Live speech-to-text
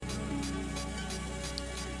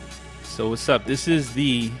So what's up? This is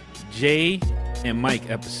the Jay and Mike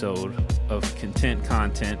episode of Content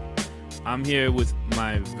Content. I'm here with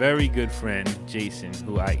my very good friend Jason,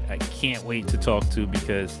 who I can't wait to talk to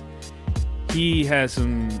because he has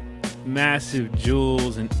some massive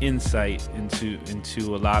jewels and insight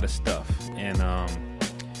into a lot of stuff, and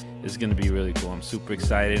it's gonna be really cool. I'm super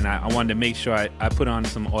excited, and I wanted to make sure I put on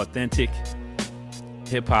some authentic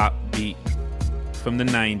hip hop beat from the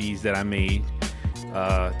 90s that I made.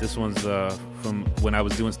 This one's from when I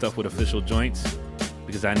was doing stuff with Official Joints,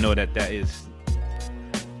 because I know that is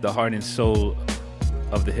the heart and soul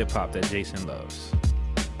of the hip hop that Jason loves.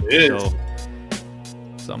 It is.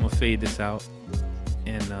 So I'm gonna fade this out,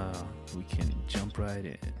 and we can jump right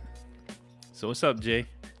in. So what's up, Jay?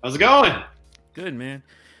 How's it going? Good, man.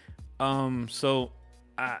 So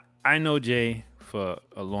I know Jay for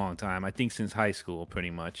a long time. I think since high school,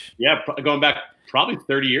 pretty much. Yeah, going back probably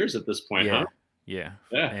 30 years at this point, huh? Yeah.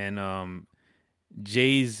 And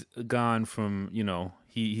Jay's gone from,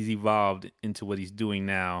 he's evolved into what he's doing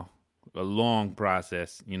now. A long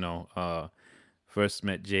process, First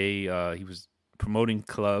met Jay, he was promoting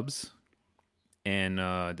clubs, and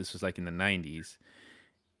this was like in the 90s.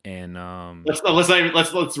 And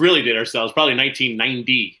let's really date ourselves. Probably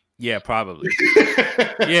 1990. Yeah, probably.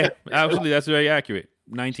 Yeah, absolutely. That's very accurate.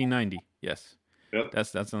 1990. Yes. Yep.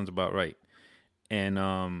 That sounds about right.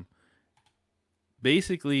 And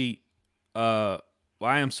basically, why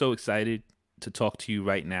I'm so excited to talk to you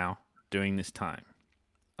right now during this time,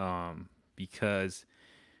 because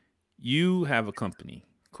you have a company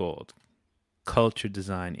called Culture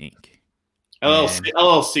Design Inc.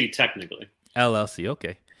 LLC, technically. LLC,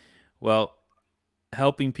 okay. Well,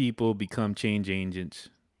 helping people become change agents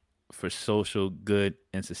for social good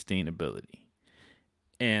and sustainability.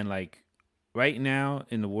 And like right now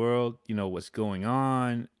in the world, what's going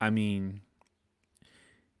on, I mean,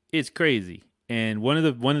 it's crazy. And one of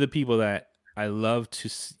the people that I love to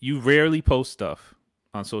you rarely post stuff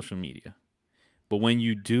on social media, but when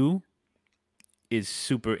you do, it's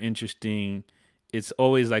super interesting. It's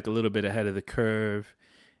always like a little bit ahead of the curve,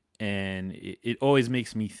 and it always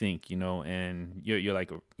makes me think, and you're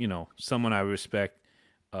like, someone I respect,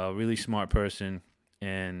 a really smart person,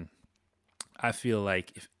 and I feel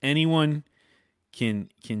like if anyone can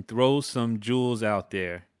throw some jewels out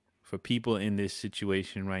there for people in this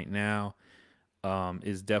situation right now,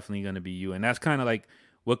 is definitely going to be you. And that's kind of like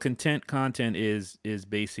what content is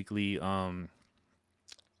basically,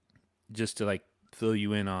 just to like fill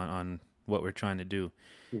you in on what we're trying to do.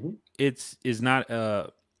 Mm-hmm. It's not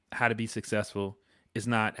how to be successful. It's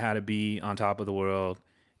not how to be on top of the world.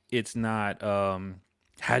 It's not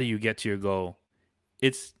how do you get to your goal.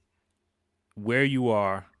 It's where you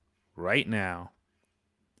are right now.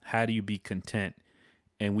 How do you be content?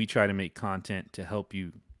 And we try to make content to help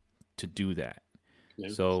you to do that. Yeah.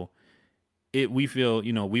 So we feel,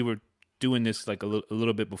 we were doing this like a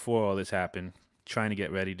little bit before all this happened, trying to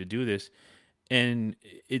get ready to do this. And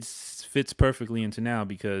it fits perfectly into now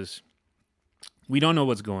because we don't know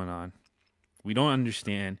what's going on. We don't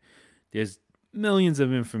understand. There's millions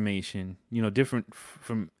of information, different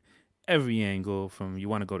from every angle. From you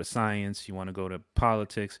want to go to science, you want to go to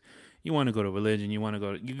politics, you want to go to religion,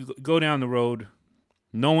 you go down the road.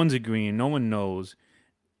 No one's agreeing. No one knows.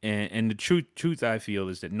 And the truth I feel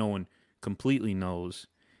is that no one completely knows.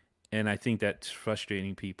 And I think that's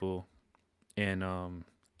frustrating people. And I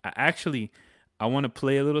want to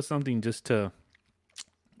play a little something I'm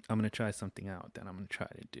going to try something out that I'm going to try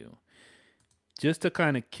to do. Just to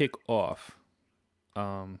kind of kick off.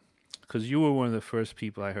 Because you were one of the first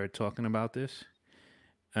people I heard talking about this.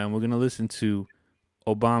 And we're going to listen to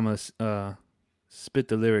Obama's spit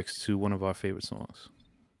the lyrics to one of our favorite songs.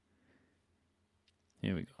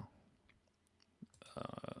 Here we go.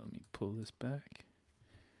 Let me pull this back.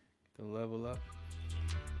 The level up.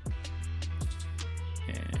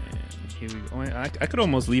 And here we go. I could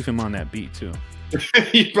almost leave him on that beat too.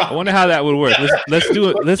 I wonder how that would work. Let's do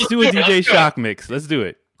it. Let's do a DJ Shock mix. Let's do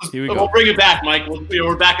it. Here we go. We'll bring it back, Mike.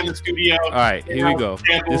 We're back in the studio. All right, here we go.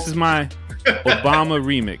 This is my Obama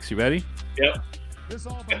remix. You ready? Yep. This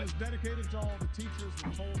album is dedicated to all the teachers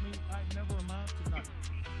who told me I'd never amount to nothing.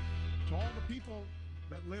 To all the people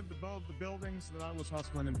that lived above the buildings that I was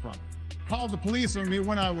hustling in front of. Called the police on me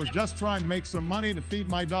when I was just trying to make some money to feed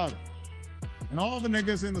my daughter. And all the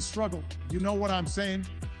niggas in the struggle, you know what I'm saying?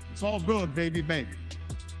 It's all good, baby.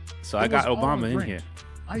 So I got Obama in here.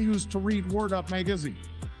 I used to read Word Up magazine.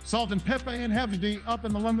 Salt and Pepper and Heavy up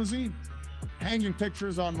in the limousine. Hanging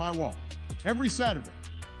pictures on my wall. Every Saturday,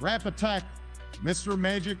 Rap Attack, Mr.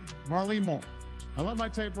 Magic, Marley Moore. I let my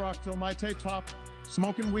tape rock till my tape top,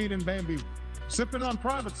 smoking weed in Bamboo, sipping on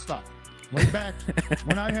private stock, Way back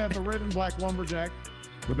when I had the red and black lumberjack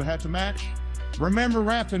with the hat to match. Remember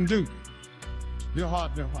Rappin' Duke? Real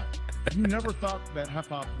hot, real hot. You never thought that hip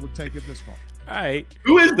hop would take it this far. All right.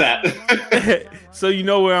 Who is that? So you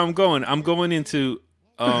know where I'm going. I'm going into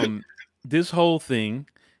this whole thing.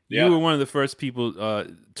 Yeah. You were one of the first people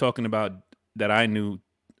talking about that I knew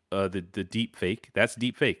the deep fake. That's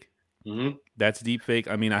deep fake. Mm-hmm. That's deep fake.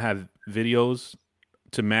 I mean, I have videos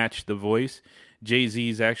to match the voice. Jay-Z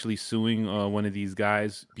is actually suing one of these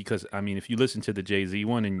guys because, I mean, if you listen to the Jay-Z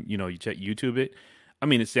one and, you know, you check YouTube it, I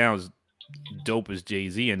mean, it sounds dope as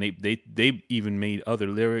Jay-Z, and they even made other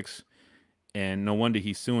lyrics, and no wonder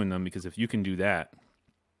he's suing them, because if you can do that,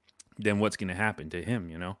 then what's going to happen to him,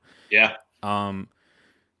 you know? Yeah.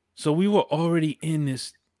 So we were already in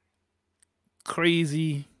this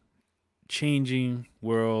crazy changing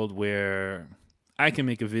world where I can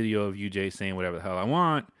make a video of you, Jay, saying whatever the hell I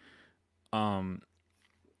want.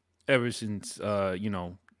 Ever since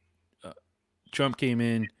Trump came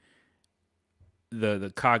in,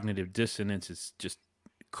 the cognitive dissonance is just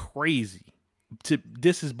crazy.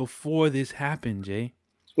 This is before this happened, Jay.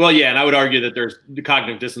 Well, yeah, and I would argue that the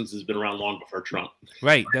cognitive dissonance has been around long before Trump.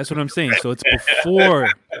 Right, that's what I'm saying. So it's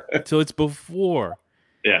before.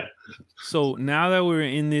 Yeah. So now that we're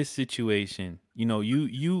in this situation, you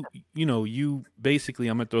basically,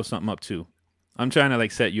 I'm gonna throw something up too. I'm trying to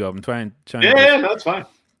like set you up. I'm trying. Yeah, no, that's fine.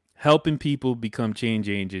 Helping people become change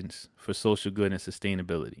agents for social good and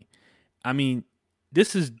sustainability. I mean,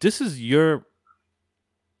 this is your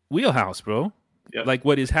wheelhouse, bro. Yep. Like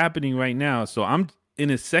what is happening right now. So in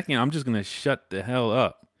a second, I'm just gonna shut the hell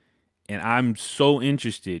up, and I'm so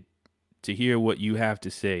interested to hear what you have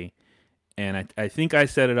to say. And I think I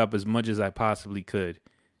set it up as much as I possibly could,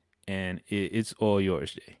 and it's all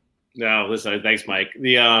yours, Jay. No, listen, thanks, Mike.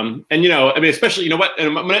 And I mean, especially, you know what?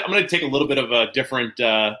 And I'm gonna take a little bit of a different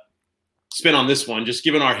spin on this one, just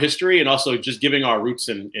given our history and also just giving our roots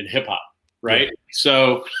in hip hop, right? Yeah.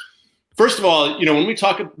 So, first of all, when we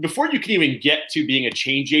talk, before you can even get to being a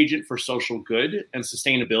change agent for social good and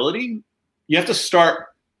sustainability, you have to start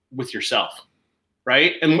with yourself,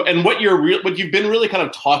 right? And what you've been really kind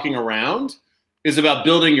of talking around is about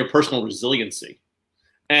building your personal resiliency.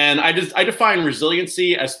 And I define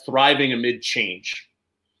resiliency as thriving amid change,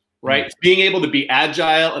 right? Mm-hmm. Being able to be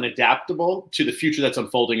agile and adaptable to the future that's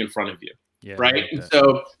unfolding in front of you, right? And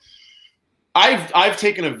so I've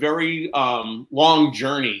taken a very long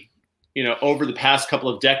journey, over the past couple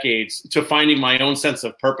of decades to finding my own sense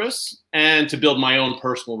of purpose and to build my own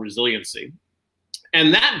personal resiliency.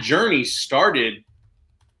 And that journey started,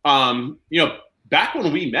 back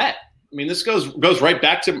when we met. I mean, this goes right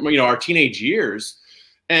back to, our teenage years.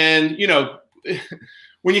 And,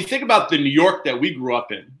 when you think about the New York that we grew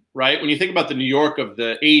up in, right? When you think about the New York of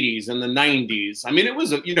the 80s and the 90s, I mean, it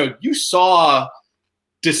was, you saw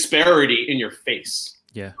disparity in your face,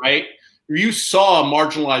 right? You saw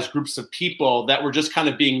marginalized groups of people that were just kind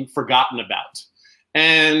of being forgotten about.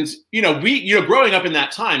 And, growing up in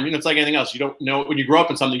that time, it's like anything else. You don't know, when you grow up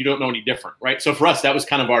in something, you don't know any different, right? So for us, that was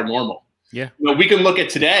kind of our normal. Yeah. We can look at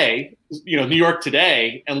today, New York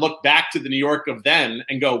today, and look back to the New York of then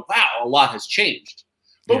and go, wow, a lot has changed.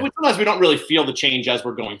 But sometimes we don't really feel the change as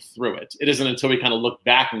we're going through it. It isn't until we kind of look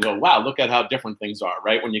back and go, wow, look at how different things are,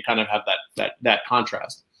 right? When you kind of have that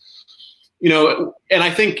contrast. And I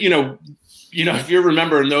think, if you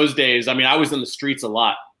remember in those days, I mean, I was in the streets a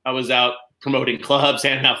lot. I was out promoting clubs,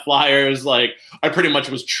 handing out flyers. Like I pretty much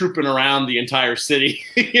was trooping around the entire city,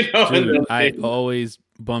 Dude, I always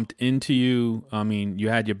bumped into you. I mean, you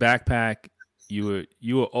had your backpack. You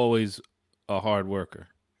were always a hard worker,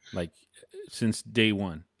 like since day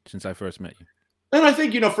one, since I first met you. And I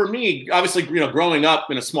think, for me, obviously, growing up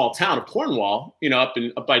in a small town of Cornwall, up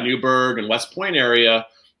by Newburgh and West Point area,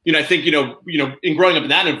 I think, in growing up in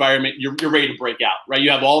that environment, you're ready to break out, right?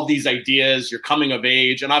 You have all of these ideas, you're coming of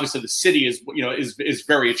age, and obviously the city is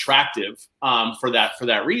very attractive for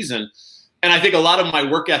that reason. And I think a lot of my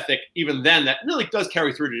work ethic, even then, that really does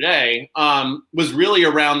carry through today, was really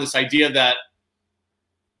around this idea that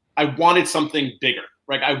I wanted something bigger,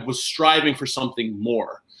 right? I was striving for something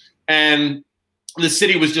more. And the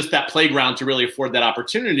city was just that playground to really afford that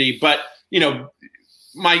opportunity. But,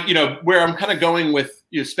 where I'm kind of going with,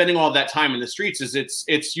 spending all that time in the streets is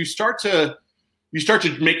it's you start to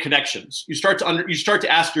make connections. You start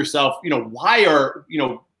to ask yourself, why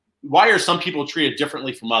are some people treated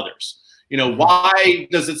differently from others? Why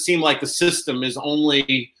does it seem like the system is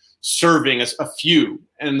only serving as a few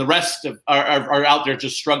and the rest are out there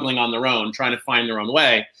just struggling on their own, trying to find their own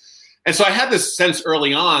way? And so I had this sense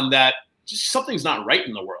early on that just something's not right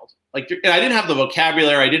in the world, and I didn't have the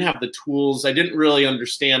vocabulary, I didn't have the tools, I didn't really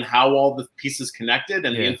understand how all the pieces connected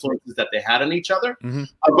and the influences that they had on each other.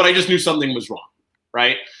 But I just knew something was wrong,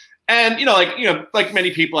 right? And like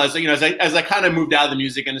many people, as I kind of moved out of the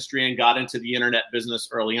music industry and got into the internet business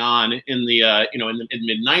early on in the in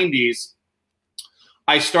mid '90s,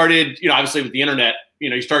 I started, obviously with the internet,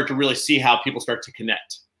 you start to really see how people start to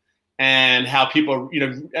connect, and how people,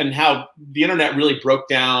 and how the internet really broke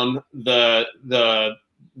down the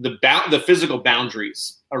physical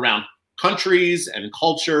boundaries around countries and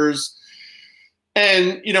cultures.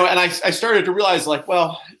 And, and I started to realize, like,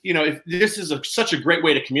 well, if this is such a great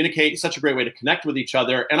way to communicate, such a great way to connect with each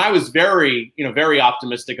other. And I was very, very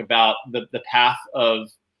optimistic about the path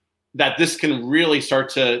of that. This can really start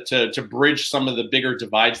to bridge some of the bigger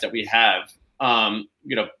divides that we have.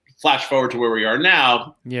 Flash forward to where we are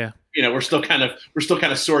now. Yeah. We're still kind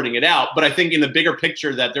of sorting it out. But I think in the bigger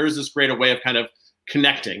picture that there is this greater way of kind of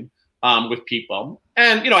connecting with people.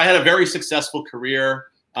 And, I had a very successful career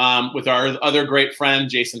with our other great friend,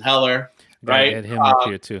 Jason Heller, right? Had him up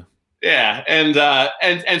here too. Yeah.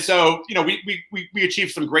 And so, we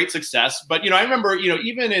achieved some great success, but, I remember,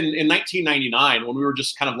 even in 1999, when we were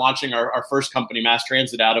just kind of launching our first company, Mass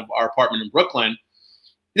Transit, out of our apartment in Brooklyn,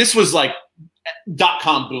 this was like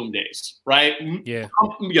 .com boom days, right? Yeah.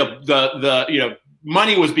 The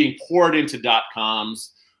money was being poured into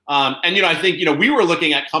 .coms. And, I think, we were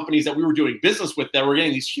looking at companies that we were doing business with that were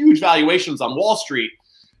getting these huge valuations on Wall Street.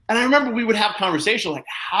 And I remember we would have conversations like,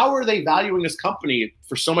 how are they valuing this company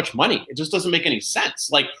for so much money? It just doesn't make any sense.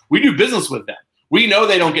 Like, we do business with them. We know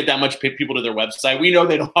they don't get that much people to their website. We know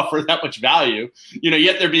they don't offer that much value,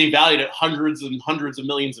 yet they're being valued at hundreds and hundreds of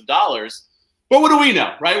millions of dollars. But what do we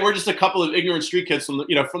know, right? We're just a couple of ignorant street kids from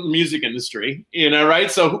the music industry,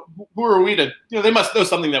 right? So who are we to, they must know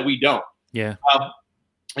something that we don't. Yeah.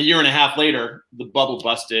 A year and a half later, the bubble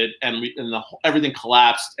busted and everything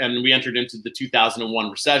collapsed, and we entered into the 2001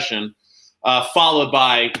 recession, followed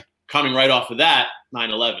by, coming right off of that,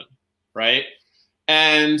 9/11, right?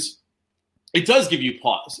 And it does give you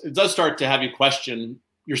pause. It does start to have you question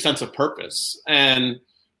your sense of purpose. And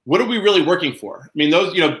what are we really working for? I mean,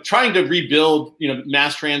 those, trying to rebuild,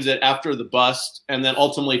 mass transit after the bust, and then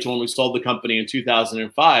ultimately to when we sold the company in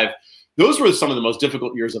 2005, those were some of the most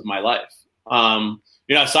difficult years of my life.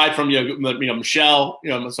 Aside from, Michelle,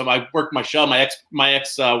 so I worked Michelle, my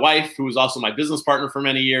ex-wife, who was also my business partner for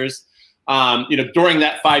many years. During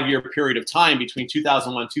that 5-year period of time between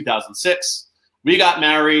 2001 and 2006, we got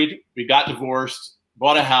married, we got divorced,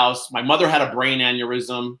 bought a house. My mother had a brain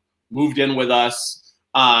aneurysm, moved in with us.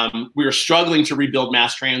 We were struggling to rebuild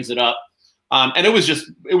mass transit up. And it was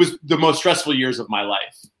the most stressful years of my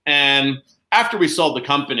life. And after we sold the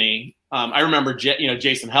company, I remember,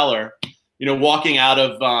 Jason Heller, walking out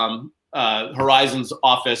of Horizon's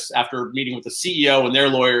office after meeting with the CEO and their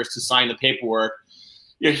lawyers to sign the paperwork.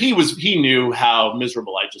 He knew how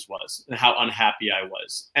miserable I just was and how unhappy I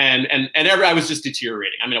was. And I was just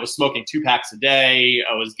deteriorating. I mean, I was smoking 2 packs a day.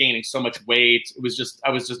 I was gaining so much weight. I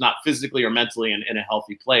was just not physically or mentally in a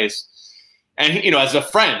healthy place. And, as a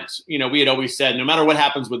friend, we had always said, no matter what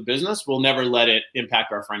happens with business, we'll never let it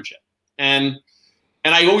impact our friendship. And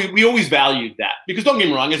we always valued that, because don't get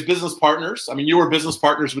me wrong, as business partners, I mean, you were business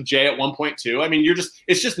partners with Jay at one point too. I mean,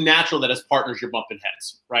 it's just natural that as partners, you're bumping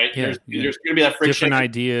heads, right? Yeah, there's going to be that friction. Different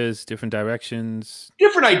ideas, different directions.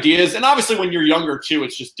 And obviously when you're younger too,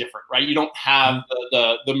 it's just different, right? You don't have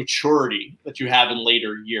the maturity that you have in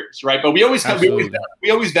later years, right? But we always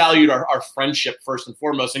valued our friendship first and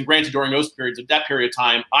foremost. And granted, during that period of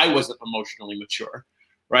time, I wasn't emotionally mature.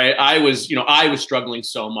 Right. I was struggling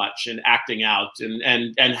so much and acting out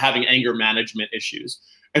and having anger management issues.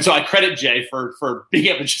 And so I credit Jay for being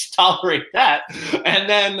able to just tolerate that. And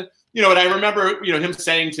then, and I remember, him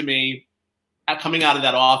saying to me, coming out of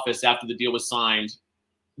that office after the deal was signed,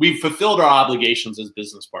 we've fulfilled our obligations as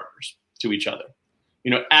business partners to each other.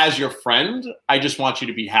 As your friend, I just want you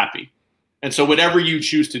to be happy. And so whatever you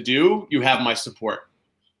choose to do, you have my support.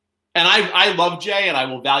 And I love Jay, and I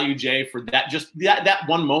will value Jay for that. Just that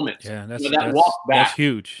one moment. Yeah, that walk back. That's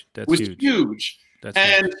huge. Was huge.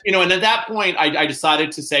 And at that point, I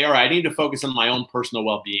decided to say, all right, I need to focus on my own personal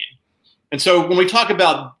well-being. And so when we talk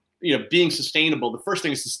about being sustainable, the first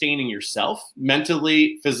thing is sustaining yourself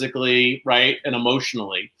mentally, physically, right, and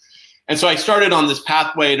emotionally. And so I started on this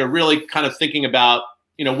pathway to really kind of thinking about,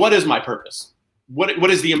 what is my purpose? What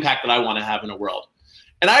is the impact that I want to have in the world?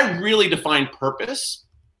 And I really define purpose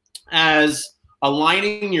as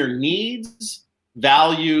aligning your needs,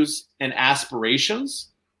 values, and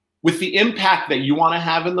aspirations with the impact that you want to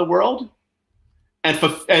have in the world, and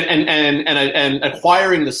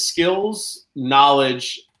acquiring the skills,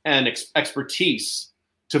 knowledge, and expertise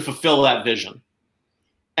to fulfill that vision.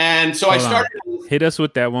 And so Hold I started. on. Hit us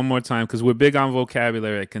with that one more time, because we're big on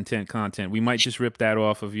vocabulary at Content Content. We might just rip that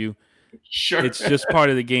off of you. Sure. It's just part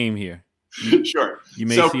of the game here. Sure. You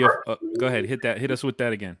may see. Go ahead. Hit us with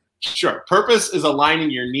that again. Sure. Purpose is aligning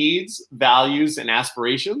your needs, values, and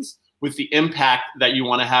aspirations with the impact that you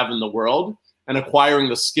want to have in the world, and acquiring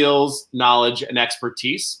the skills, knowledge, and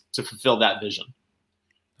expertise to fulfill that vision.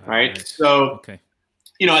 Right. So, okay.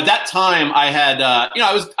 At that time I had,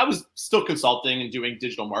 I was still consulting and doing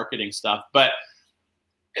digital marketing stuff, but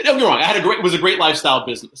don't get me wrong, it was a great lifestyle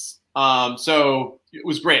business. So it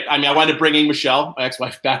was great. I mean, I wanted to bring Michelle, my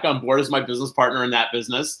ex-wife, back on board as my business partner in that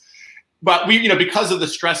business. But we, because of the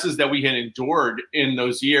stresses that we had endured in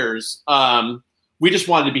those years, we just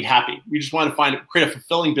wanted to be happy. We just wanted to create a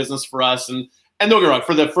fulfilling business for us. And don't get me wrong,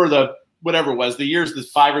 for the whatever it was, the years,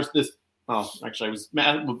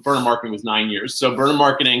 Burnham Marketing was 9 years. So Burnham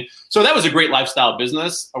Marketing, so that was a great lifestyle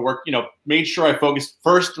business. I worked, made sure I focused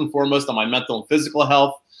first and foremost on my mental and physical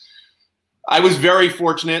health. I was very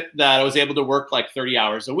fortunate that I was able to work like 30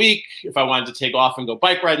 hours a week. If I wanted to take off and go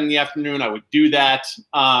bike riding in the afternoon, I would do that.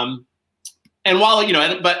 And while,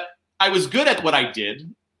 but I was good at what I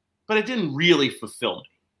did, but it didn't really fulfill me.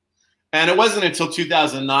 And it wasn't until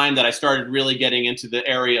 2009 that I started really getting into the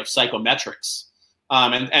area of psychometrics.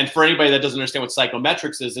 And for anybody that doesn't understand what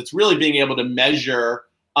psychometrics is, it's really being able to measure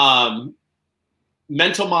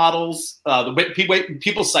mental models, the way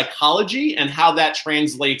people's psychology and how that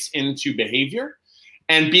translates into behavior,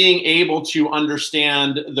 and being able to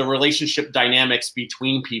understand the relationship dynamics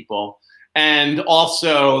between people, and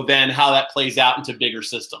also then how that plays out into bigger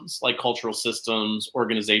systems like cultural systems,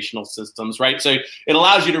 organizational systems, right? So it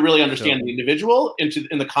allows you to really understand the individual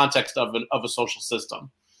in the context of a social system.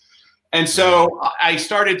 And so I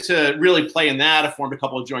started to really play in that. I formed a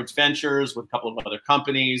couple of joint ventures with a couple of other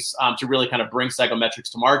companies to really kind of bring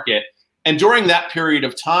psychometrics to market. And during that period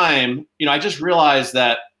of time, I just realized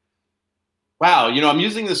that, wow, I'm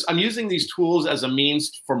using these tools as a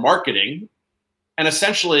means for marketing, and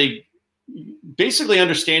essentially basically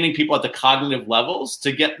understanding people at the cognitive levels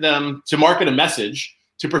to get them to market a message,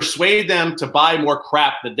 to persuade them to buy more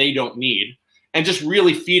crap that they don't need, and just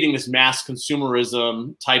really feeding this mass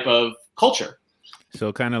consumerism type of culture.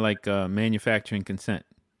 So kind of like manufacturing consent.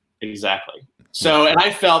 Exactly. So, and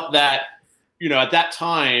I felt that, at that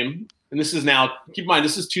time, and this is now, keep in mind,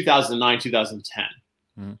 this is 2009, 2010.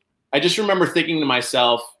 Mm-hmm. I just remember thinking to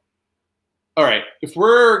myself, all right, if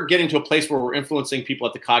we're getting to a place where we're influencing people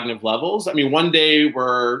at the cognitive levels, I mean, one day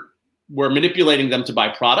we're manipulating them to buy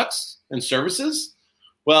products and services.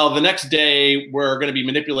 Well, the next day we're going to be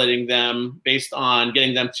manipulating them based on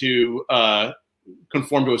getting them to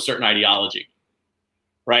conform to a certain ideology,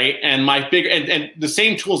 right? And and the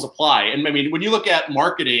same tools apply. And I mean, when you look at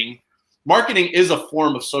marketing is a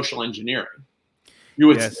form of social engineering.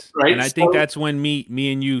 Yes, right? And I think that's when me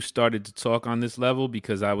and you started to talk on this level,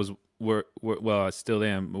 because I was I still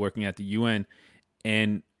am working at the UN,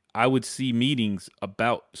 and I would see meetings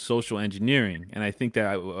about social engineering. And I think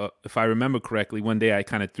that if I remember correctly, one day I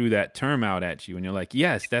kind of threw that term out at you, and you're like,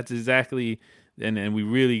 yes, that's exactly. And we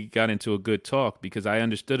really got into a good talk, because I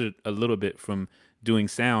understood it a little bit from doing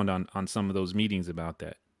sound on some of those meetings about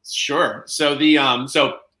that. Sure. So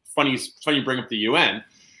funny you bring up the UN.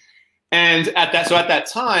 And at that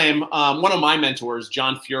time, one of my mentors,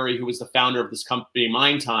 John Fury, who was the founder of this company,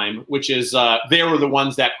 MindTime, which is they were the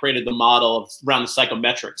ones that created the model around the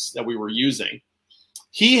psychometrics that we were using.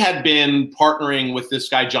 He had been partnering with this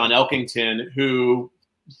guy, John Elkington, who,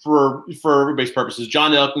 for everybody's purposes,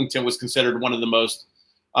 John Elkington was considered one of the most,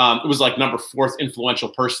 it was like number 4th influential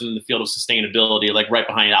person in the field of sustainability, like right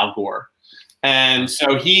behind Al Gore. And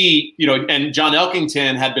so he, and John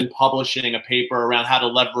Elkington had been publishing a paper around how to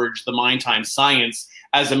leverage the MindTime science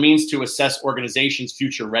as a means to assess organizations'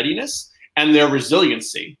 future readiness and their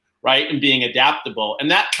resiliency, right, and being adaptable.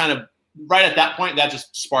 And that kind of, right at that point, that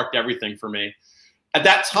just sparked everything for me. At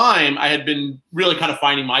that time, I had been really kind of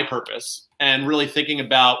finding my purpose and really thinking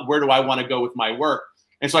about where do I want to go with my work.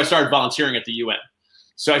 And so I started volunteering at the UN.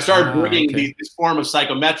 So I started bringing this form of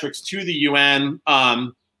psychometrics to the UN,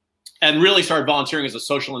 and really started volunteering as a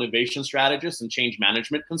social innovation strategist and change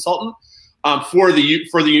management consultant for the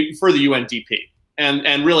UNDP,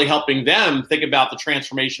 and really helping them think about the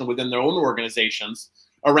transformation within their own organizations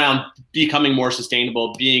around becoming more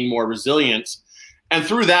sustainable, being more resilient. And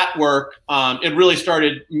through that work, it really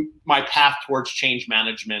started my path towards change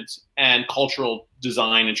management and cultural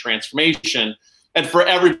design and transformation. And for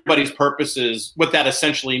everybody's purposes, what that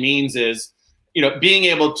essentially means is, being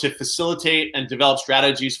able to facilitate and develop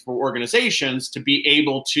strategies for organizations to be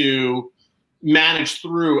able to manage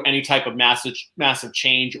through any type of massive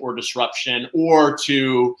change or disruption, or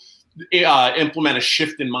to implement a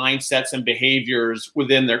shift in mindsets and behaviors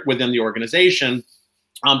within the organization,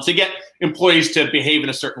 to get employees to behave in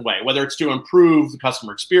a certain way, whether it's to improve the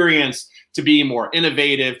customer experience, to be more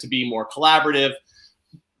innovative, to be more collaborative.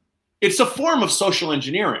 It's a form of social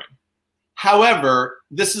engineering. However,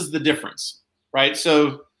 this is the difference, right?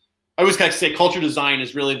 So I always kind of say culture design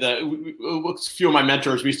is really a few of my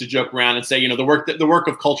mentors, we used to joke around and say, you know, the work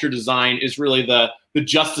of culture design is really the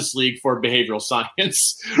Justice League for behavioral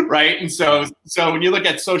science, right? And so when you look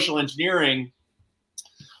at social engineering,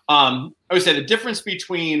 I would say the difference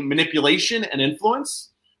between manipulation and influence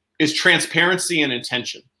is transparency and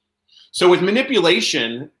intention. So with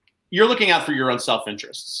manipulation, you're looking out for your own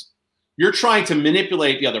self-interests. You're trying to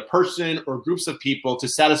manipulate the other person or groups of people to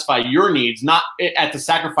satisfy your needs, not at the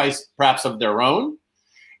sacrifice perhaps of their own.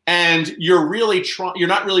 And you're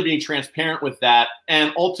not really being transparent with that.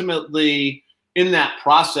 And ultimately, in that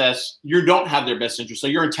process, you don't have their best interest. So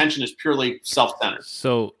your intention is purely self-centered.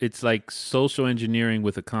 So it's like social engineering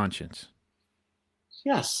with a conscience.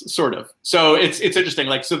 Yes, sort of. So it's interesting.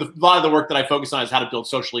 Like, so a lot of the work that I focus on is how to build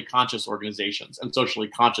socially conscious organizations and socially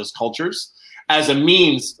conscious cultures as a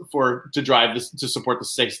means to support the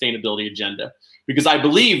sustainability agenda. Because I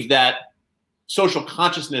believe that social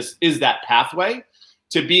consciousness is that pathway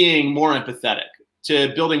to being more empathetic,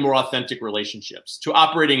 to building more authentic relationships, to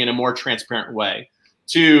operating in a more transparent way,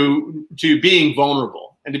 to being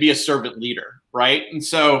vulnerable, and to be a servant leader, right? And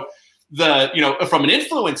so from an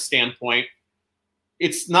influence standpoint,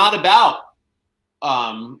 it's not about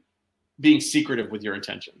being secretive with your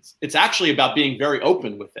intentions. It's actually about being very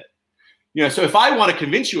open with it. You know, so if I want to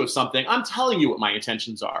convince you of something, I'm telling you what my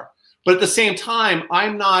intentions are. But at the same time,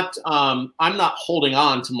 I'm not holding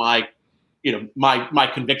on to my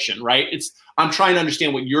conviction, right? I'm trying to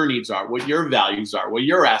understand what your needs are, what your values are, what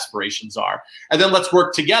your aspirations are, and then let's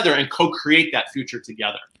work together and co-create that future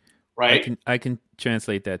together, right? I can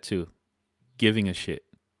translate that too. Giving a shit.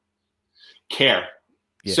 Care.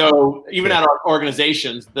 Yeah. So even at our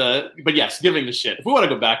organizations, but yes, giving the shit. If we want to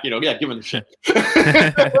go back, giving the shit.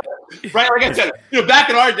 Right? Like I said, back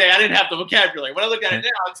in our day, I didn't have the vocabulary. When I look at it now,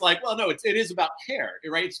 it's like, well, no, it is about care,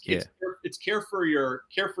 right? It's care for your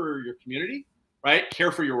community, right?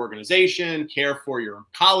 Care for your organization, care for your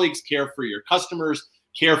colleagues, care for your customers,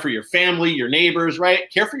 care for your family, your neighbors,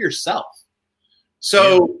 right? Care for yourself.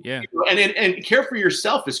 So, yeah. And care for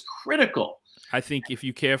yourself is critical. I think if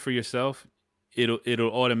you care for yourself,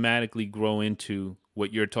 it'll automatically grow into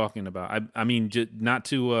what you're talking about. I mean, just not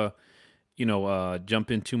to jump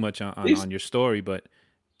in too much on your story, but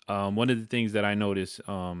one of the things that I noticed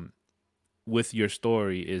with your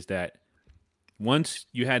story is that once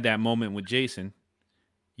you had that moment with Jason,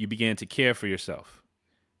 you began to care for yourself,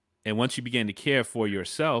 and once you began to care for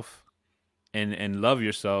yourself and love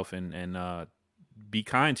yourself and be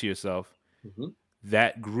kind to yourself, mm-hmm.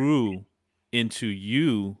 that grew into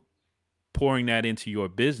you pouring that into your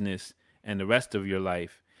business and the rest of your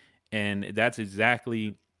life. And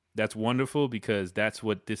that's wonderful, because that's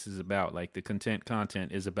what this is about. Like, the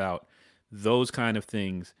content is about those kind of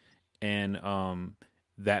things, and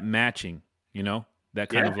that matching, that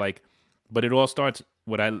kind of like, but it all starts,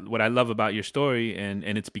 what I love about your story, and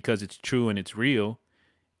it's because it's true and it's real,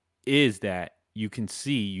 is that you can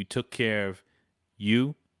see you took care of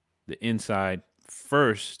you, the inside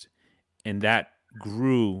first, and that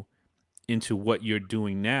grew into what you're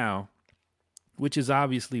doing now, which is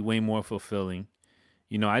obviously way more fulfilling.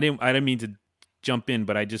 I didn't mean to jump in,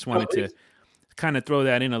 but I just wanted to kind of throw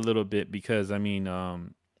that in a little bit, because I mean,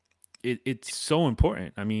 it's so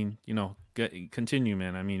important. I mean, continue,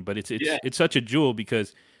 man. I mean, but it's such a jewel,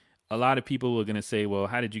 because a lot of people are gonna say, well,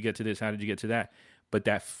 how did you get to this? How did you get to that? But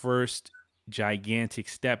that first gigantic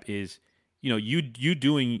step is, you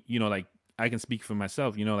doing, like, I can speak for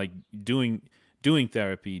myself, like doing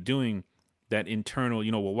therapy, doing that internal,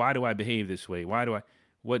 well, why do I behave this way?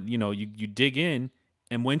 You dig in,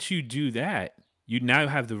 and once you do that, you now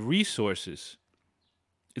have the resources.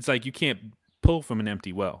 It's like you can't pull from an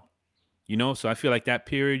empty well, So I feel like that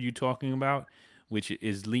period you're talking about, which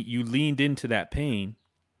is you leaned into that pain,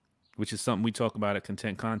 which is something we talk about at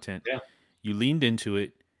Content. Yeah. You leaned into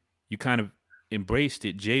it. You kind of embraced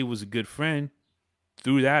it. Jay was a good friend,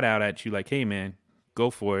 threw that out at you like, hey, man, go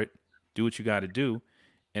for it. Do what you got to do.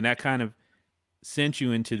 And that kind of sent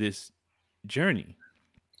you into this journey.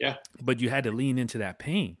 Yeah. But you had to lean into that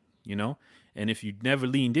pain, And if you never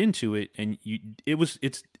leaned into it, and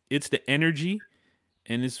it's the energy,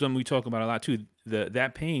 and it's something we talk about a lot too.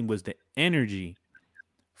 That pain was the energy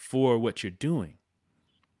for what you're doing.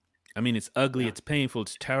 I mean, it's ugly, it's painful,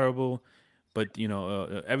 it's terrible, But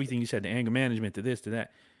everything you said, the anger management, to this, to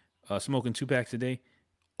that, smoking 2 packs a day,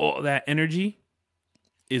 all that energy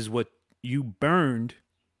is what you burned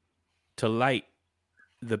to light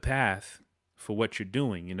the path for what you're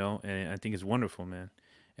doing, and I think it's wonderful, man.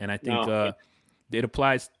 And I think it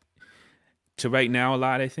applies to right now a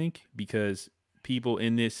lot, I think, because people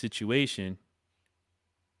in this situation,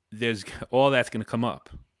 there's all that's going to come up.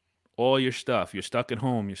 All your stuff. You're stuck at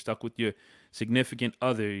home. You're stuck with your significant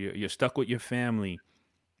other. You're stuck with your family.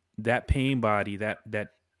 That pain body, that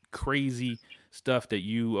crazy stuff that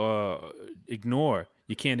you ignore,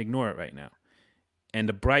 you can't ignore it right now. And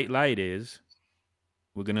the bright light is,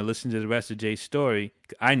 we're going to listen to the rest of Jay's story.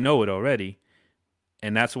 I know it already.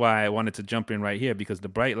 And that's why I wanted to jump in right here, because the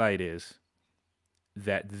bright light is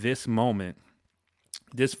that this moment,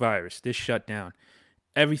 this virus, this shutdown,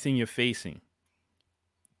 everything you're facing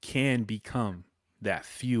can become that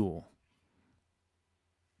fuel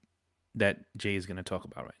that Jay is going to talk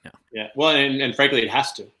about right now. Yeah. Well, and frankly, it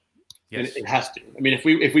has to. Yes. It has to. I mean,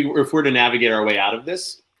 if we're to navigate our way out of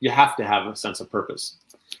this, you have to have a sense of purpose,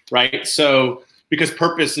 right? So, because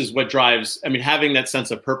purpose is what drives. I mean, having that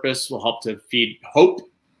sense of purpose will help to feed hope,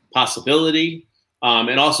 possibility,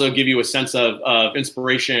 and also give you a sense of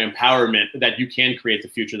inspiration and empowerment that you can create the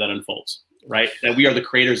future that unfolds, right? That we are the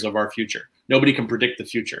creators of our future. Nobody can predict the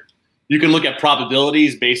future. You can look at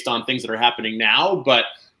probabilities based on things that are happening now, but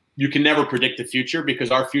you can never predict the future,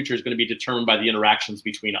 because our future is going to be determined by the interactions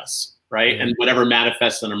between us, right? Yeah. And whatever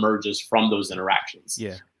manifests and emerges from those interactions.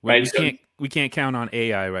 Yeah. Right. We can't count on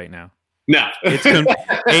AI right now. No.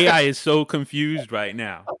 AI is so confused right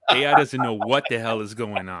now. AI doesn't know what the hell is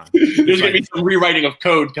going on. There's going to be some rewriting of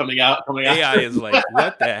code coming out. AI is like,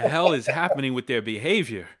 what the hell is happening with their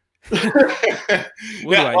behavior? What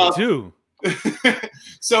do I do?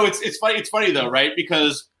 So it's funny. It's funny though, right?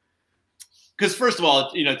 Because first of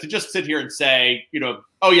all, to just sit here and say,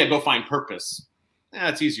 oh yeah, go find purpose.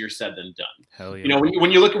 That's easier said than done. Hell yeah.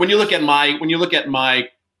 When you look at my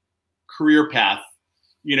career path,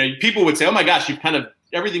 people would say, oh my gosh, you've kind of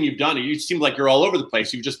everything you've done. You seem like you're all over the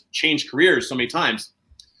place. You've just changed careers so many times.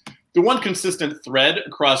 The one consistent thread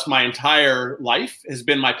across my entire life has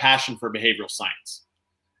been my passion for behavioral science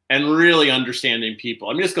and really understanding people.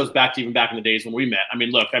 I mean, this goes back to even back in the days when we met. I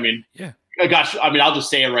mean, look, yeah. Gosh, I'll just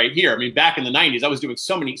say it right here. I mean, back in the 90s, I was doing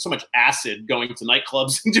so much acid, going to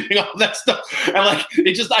nightclubs and doing all that stuff. And I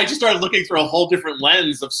just started looking through a whole different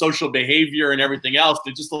lens of social behavior and everything else.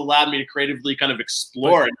 It just allowed me to creatively kind of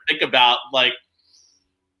explore and think about,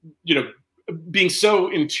 being so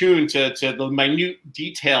in tune to the minute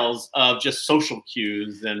details of just social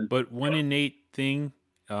cues. But one innate thing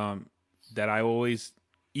that I always,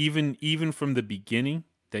 even from the beginning,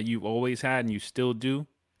 that you've always had and you still do,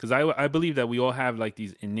 because I believe that we all have like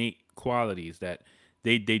these innate qualities that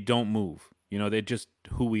they don't move. They're just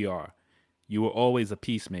who we are. You were always a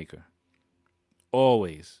peacemaker.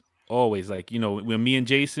 Always. Like, when me and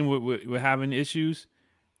Jason were having issues,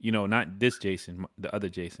 not this Jason, the other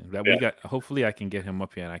Jason. That we got. Hopefully I can get him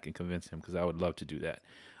up here and I can convince him, because I would love to do that.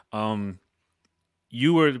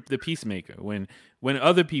 You were the peacemaker. When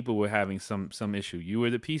other people were having some issue, you were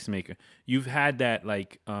the peacemaker. You've had that,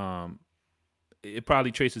 like, it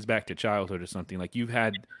probably traces back to childhood or something. Like, you've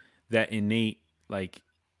had that innate, like,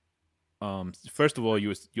 first of all,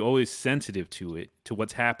 you're always sensitive to it, to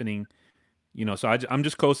what's happening, so I'm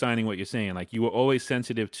just co-signing what you're saying. Like, you were always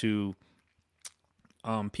sensitive to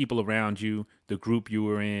people around you, the group you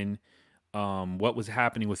were in, what was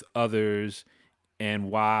happening with others and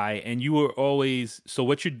why. And you were always, so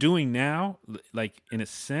what you're doing now, like, in a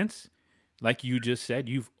sense, like you just said,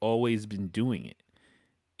 you've always been doing it.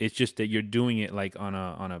 It's just that you're doing it like on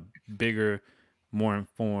a bigger, more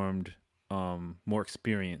informed, more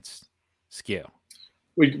experienced scale.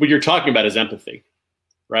 What you're talking about is empathy,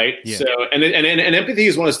 right? Yeah. So, and empathy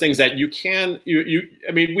is one of those things that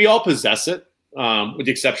I mean, we all possess it, with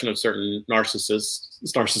the exception of certain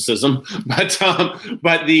narcissism,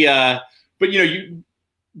 but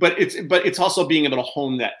it's also being able to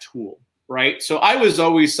hone that tool, right? So I was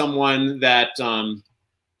always someone that,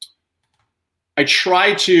 let's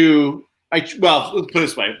put it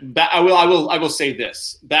this way. I will say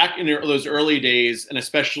this. Back in those early days, and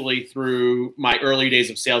especially through my early days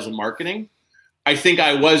of sales and marketing, I think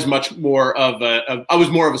I was much more of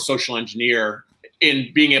a social engineer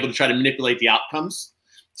in being able to try to manipulate the outcomes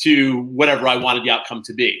to whatever I wanted the outcome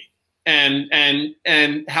to be. And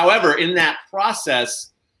however, in that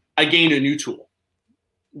process, I gained a new tool,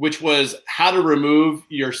 which was how to remove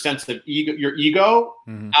your sense of your ego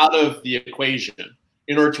out of the equation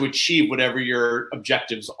in order to achieve whatever your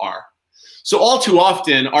objectives are. So all too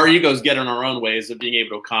often, our egos get in our own ways of being able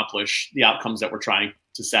to accomplish the outcomes that we're trying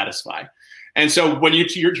to satisfy. And so when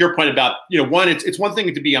to your point about, one, it's one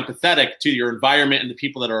thing to be empathetic to your environment and the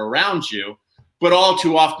people that are around you, but all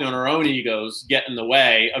too often our own egos get in the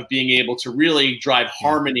way of being able to really drive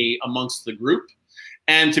harmony amongst the group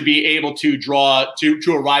and to be able to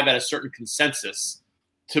arrive at a certain consensus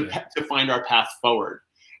to find our path forward.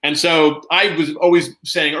 And so I was always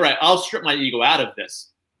saying, all right, I'll strip my ego out of this.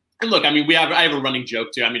 And look, I mean, I have a running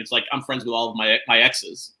joke too. I mean, it's like I'm friends with all of my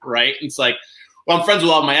exes, right? It's like, well, I'm friends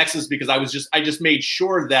with all of my exes because I just made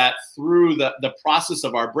sure that through the process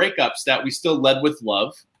of our breakups that we still led with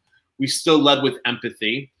love, we still led with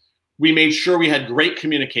empathy, we made sure we had great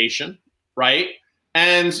communication, right?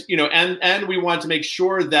 And and we wanted to make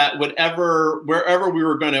sure that wherever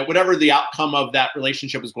the outcome of that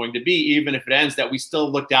relationship was going to be, even if it ends, that we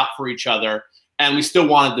still looked out for each other and we still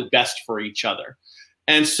wanted the best for each other.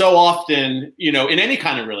 And so often, in any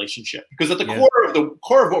kind of relationship, because at the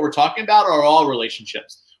core of what we're talking about are all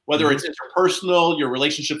relationships, whether it's interpersonal, your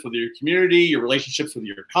relationships with your community, your relationships with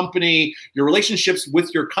your company, your relationships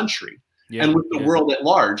with your country and with the world at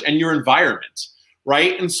large and your environment,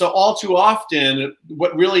 right? And so all too often,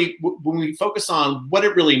 when we focus on what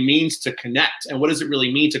it really means to connect and what does it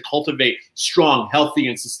really mean to cultivate strong, healthy,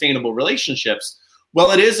 and sustainable relationships,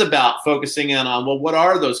 well, it is about focusing in on, well, what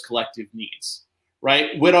are those collective needs?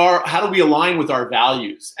 Right? How do we align with our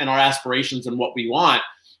values and our aspirations and what we want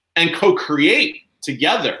and co-create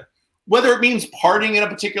together, whether it means parting in a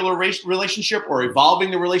particular relationship or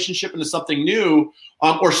evolving the relationship into something new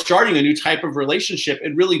or starting a new type of relationship.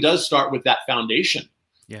 It really does start with that foundation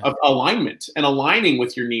of alignment and aligning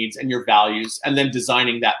with your needs and your values and then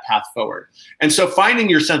designing that path forward. And so finding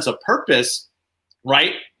your sense of purpose,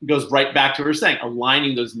 right, goes right back to what we're saying,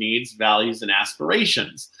 aligning those needs, values, and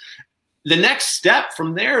aspirations. The next step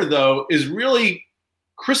from there, though, is really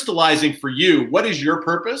crystallizing for you what is your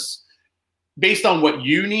purpose based on what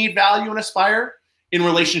you need, value, and aspire in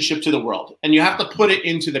relationship to the world. And you have to put it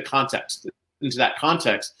into that context.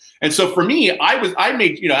 And so for me, I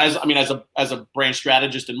made, as a brand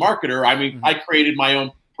strategist and marketer, I created my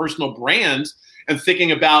own personal brand and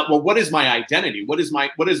thinking about, well, what is my identity? What is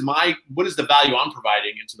the value I'm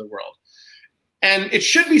providing into the world? And it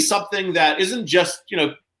should be something that isn't just,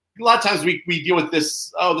 a lot of times we deal with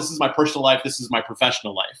this, this is my personal life, this is my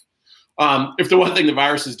professional life. If the one thing the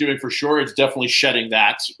virus is doing for sure, it's definitely shedding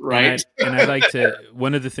that, right? And I like to,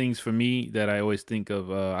 one of the things for me that I always think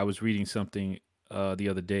of, I was reading something the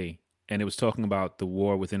other day, and it was talking about the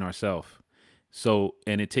war within ourselves. So,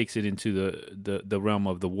 and it takes it into the realm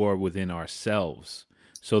of the war within ourselves.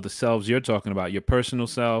 So the selves you're talking about, your personal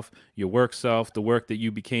self, your work self, the work that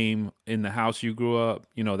you became in the house you grew up,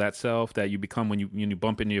 that self that you become when you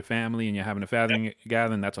bump into your family and you're having a family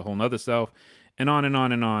gathering, that's a whole nother self, and on and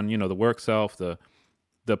on and on, the work self, the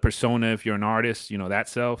persona, if you're an artist, that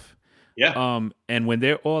self. Yeah. And when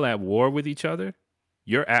they're all at war with each other,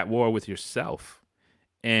 you're at war with yourself.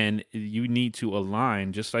 And you need to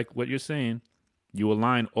align, just like what you're saying, you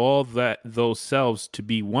align all those selves to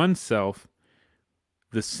be one self.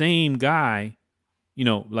 The same guy,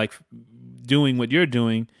 like doing what you're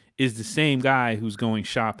doing is the same guy who's going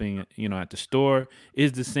shopping, at the store,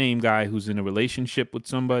 is the same guy who's in a relationship with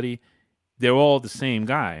somebody. They're all the same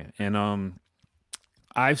guy. And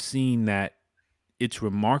I've seen that it's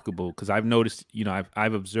remarkable because I've noticed,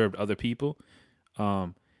 I've observed other people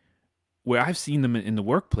where I've seen them in the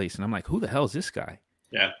workplace and I'm like, who the hell is this guy?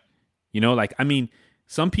 Yeah.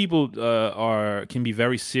 Some people can be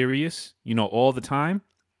very serious, all the time.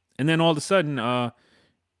 And then all of a sudden,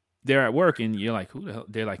 they're at work and you're like, who the hell?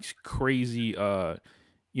 They're like crazy,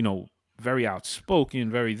 very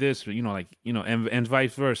outspoken, very this, and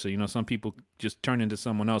vice versa. Some people just turn into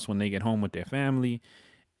someone else when they get home with their family.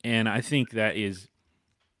 And I think this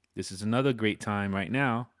is another great time right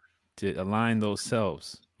now to align those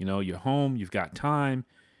selves. You're home, you've got time,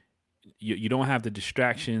 you don't have the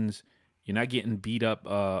distractions. You're not getting beat up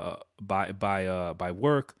by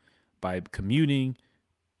work, by commuting,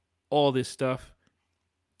 all this stuff.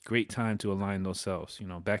 Great time to align those selves.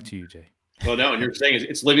 Back to you, Jay. Well, no, and you're saying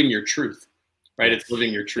it's living your truth, right? Yes. It's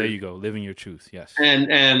living your truth. There you go, living your truth. Yes.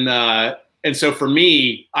 And so for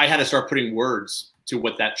me, I had to start putting words to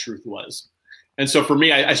what that truth was. And so for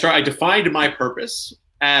me, I defined my purpose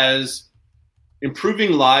as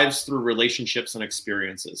improving lives through relationships and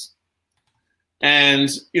experiences. And,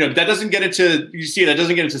 that doesn't get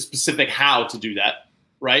into specific how to do that.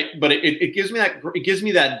 Right. But it gives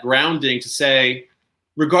me that grounding to say,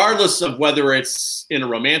 regardless of whether it's in a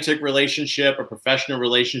romantic relationship, a professional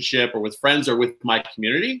relationship, or with friends or with my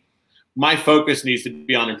community, my focus needs to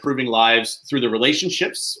be on improving lives through the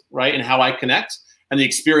relationships, right, and how I connect and the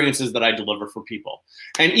experiences that I deliver for people.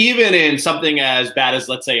 And even in something as bad as,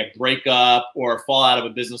 let's say, a breakup or a fallout of a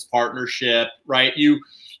business partnership, right,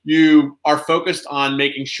 you are focused on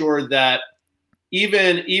making sure that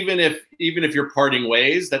even if you're parting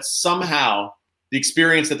ways, that somehow the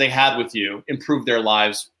experience that they had with you improved their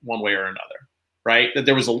lives one way or another, right? That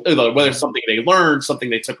there was whether it's something they learned, something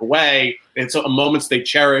they took away, and so moments they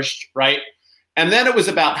cherished, right? And then it was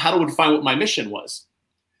about how to define what my mission was.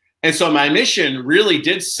 And so my mission really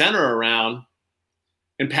did center around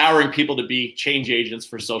empowering people to be change agents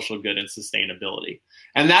for social good and sustainability.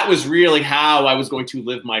 And that was really how I was going to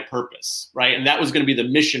live my purpose, right? And that was going to be the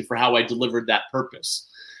mission for how I delivered that purpose.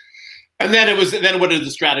 And then what is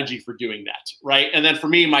the strategy for doing that, right? And then for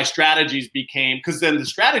me, my strategies became,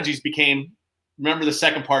 remember the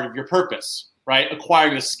second part of your purpose, right?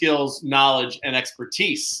 Acquiring the skills, knowledge, and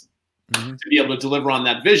expertise to be able to deliver on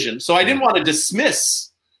that vision. So I didn't want to dismiss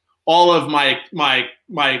all of my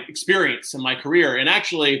experience in my career. And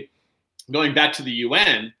actually, going back to the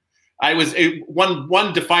UN, I was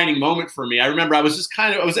one defining moment for me. I remember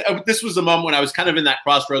this was a moment when I was kind of in that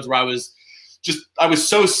crossroads where I was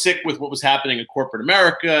so sick with what was happening in corporate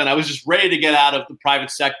America, and I was just ready to get out of the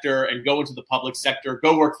private sector and go into the public sector,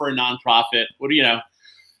 go work for a nonprofit.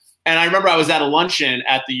 And I remember I was at a luncheon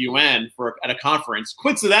at the UN at a conference.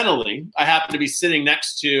 Coincidentally, I happened to be sitting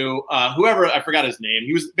next to whoever, I forgot his name.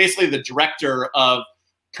 He was basically the director of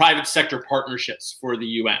private sector partnerships for the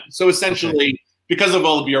UN. So essentially, because of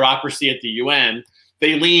all the bureaucracy at the UN,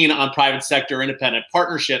 they lean on private sector independent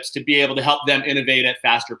partnerships to be able to help them innovate at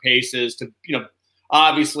faster paces, to,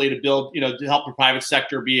 obviously to build, to help the private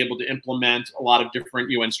sector be able to implement a lot of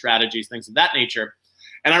different UN strategies, things of that nature.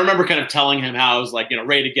 And I remember kind of telling him how I was like,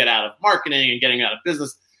 ready to get out of marketing and getting out of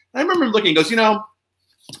business. And I remember him looking, he goes,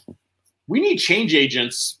 we need change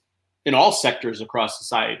agents in all sectors across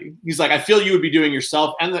society. He's like, I feel you would be doing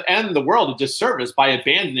yourself and the world a disservice by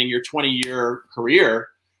abandoning your 20-year career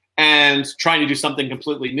and trying to do something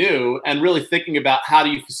completely new and really thinking about how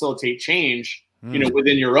do you facilitate change,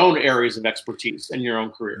 within your own areas of expertise and your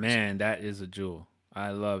own careers. Man, that is a jewel.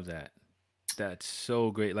 I love that. That's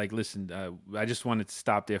so great. Like, listen, I just wanted to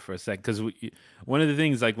stop there for a sec because one of the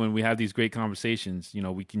things, like when we have these great conversations,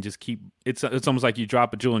 we can just keep. It's almost like you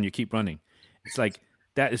drop a jewel and you keep running. It's like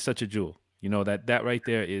that is such a jewel. That right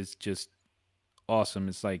there is just awesome.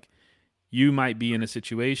 It's like you might be in a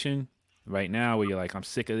situation right now where you're like, I'm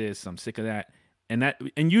sick of this, I'm sick of that, and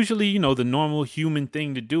usually, the normal human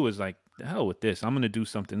thing to do is like, the hell with this. I'm gonna do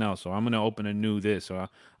something else, or I'm gonna open a new this, or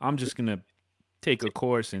I'm just gonna take a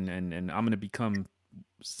course and I'm going to become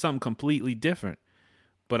something completely different.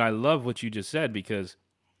 But I love what you just said because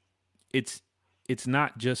it's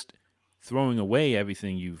not just throwing away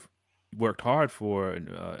everything you've worked hard for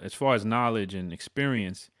as far as knowledge and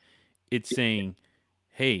experience. It's saying,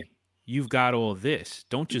 hey, you've got all this.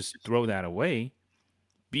 Don't just throw that away.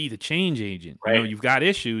 Be the change agent. Right. You've got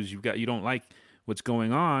issues. You don't like what's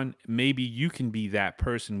going on. Maybe you can be that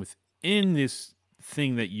person within this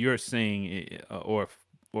thing that you're saying or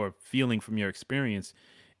feeling from your experience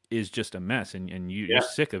is just a mess and you're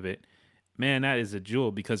sick of it. Man, that is a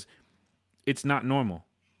jewel because it's not normal.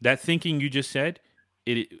 That thinking you just said,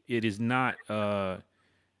 it is not,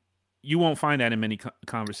 you won't find that in many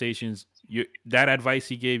conversations. That advice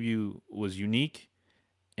he gave you was unique.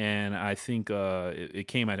 And I think it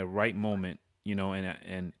came at a right moment,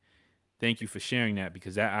 and thank you for sharing that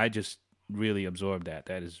because I just really absorbed that.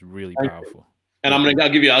 That is really powerful. And I'll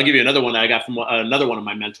give you another one that I got from another one of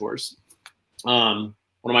my mentors. One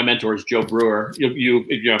of my mentors, Joe Brewer.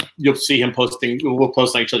 You'll see him posting. We'll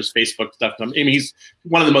post on each other's Facebook stuff. He's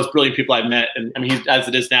one of the most brilliant people I've met. And he's, as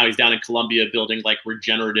it is now, he's down in Colombia building like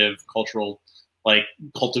regenerative cultural,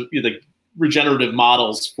 regenerative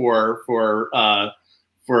models for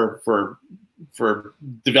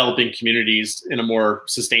developing communities in a more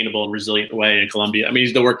sustainable and resilient way in Colombia.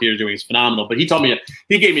 The work you're doing is phenomenal, but he gave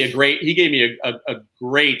me a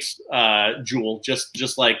great jewel,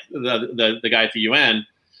 just like the guy at the UN.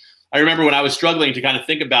 I remember when I was struggling to kind of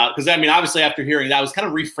think about, because obviously after hearing that, I was kind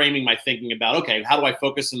of reframing my thinking about, okay, how do I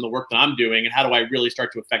focus on the work that I'm doing and how do I really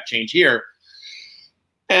start to affect change here?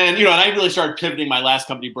 And, and I really started pivoting my last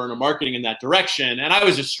company, Burnham Marketing, in that direction. And I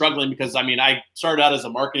was just struggling because, I started out as a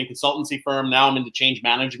marketing consultancy firm. Now I'm into change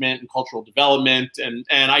management and cultural development. And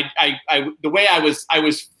the way I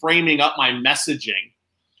was framing up my messaging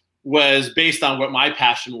was based on what my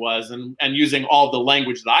passion was and using all the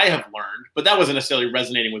language that I have learned. But that wasn't necessarily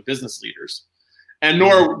resonating with business leaders. And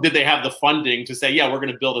nor did they have the funding to say, yeah, we're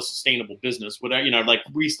going to build a sustainable business. Whatever, like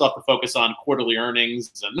we still have to focus on quarterly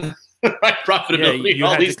earnings and profitability. Yeah, you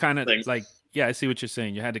all had these to kind of things. I see what you're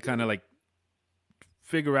saying. You had to kind of like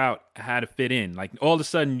figure out how to fit in. Like all of a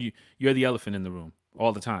sudden you're the elephant in the room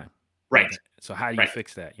all the time. Right. Like, so how do you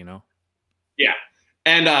fix that, Yeah.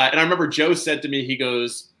 And I remember Joe said to me, he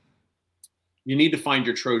goes, you need to find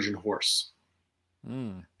your Trojan horse.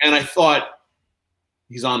 And I thought,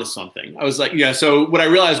 he's onto something. I was like, yeah. So what I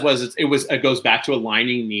realized was it goes back to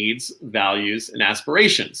aligning needs, values, and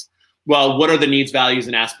aspirations. Well, what are the needs, values,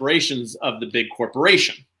 and aspirations of the big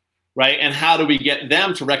corporation, right? And how do we get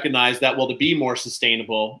them to recognize that, well, to be more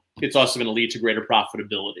sustainable, it's also going to lead to greater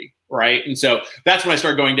profitability, right? And so that's when I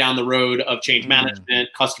started going down the road of change management,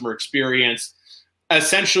 customer experience,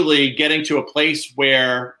 essentially getting to a place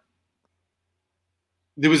where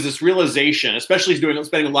there was this realization, especially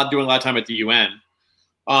spending a lot of time at the UN,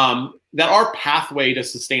 that our pathway to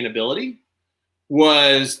sustainability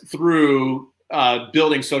was through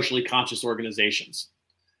building socially conscious organizations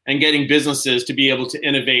and getting businesses to be able to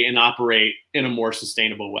innovate and operate in a more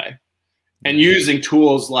sustainable way. And using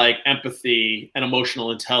tools like empathy and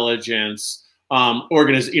emotional intelligence,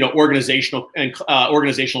 organizational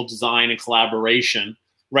design and collaboration,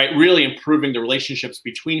 right? Really improving the relationships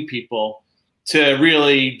between people to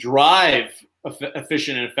really drive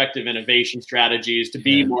efficient and effective innovation strategies, to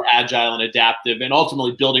be more agile and adaptive, and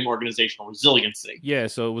ultimately building organizational resiliency. Yeah.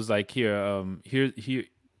 So it was like here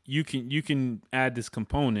you can add this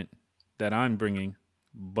component that I'm bringing,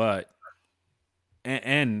 but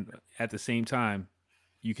and at the same time,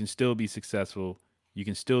 you can still be successful. You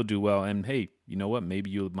can still do well. And hey, you know what?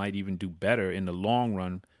 Maybe you might even do better in the long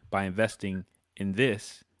run by investing in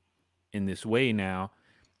this way now,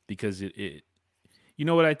 because it you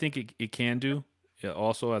know what I think it can do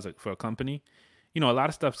also for a company. A lot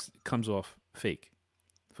of stuff comes off fake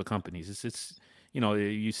for companies. It's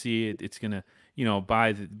you see it, it's gonna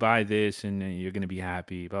buy this and then you're gonna be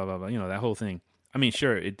happy, blah blah blah. That whole thing. I mean,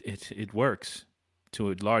 sure, it works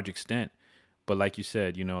to a large extent, but like you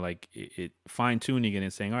said, like it fine tuning it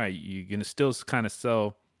and saying, all right, you're gonna still kind of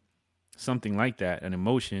sell something like that, an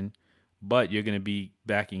emotion, but you're gonna be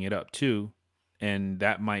backing it up too, and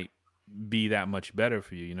that might be that much better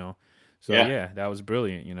for you, So yeah, that was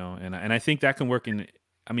brilliant, and I think that can work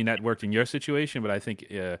that worked in your situation, but I think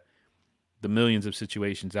the millions of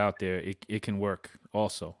situations out there, it can work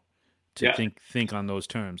also to think on those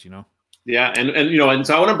terms, Yeah, and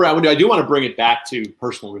so I do want to bring it back to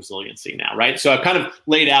personal resiliency now, right? So I've kind of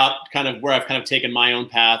laid out kind of where I've kind of taken my own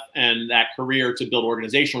path and that career to build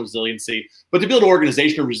organizational resiliency. But to build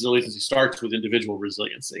organizational resiliency starts with individual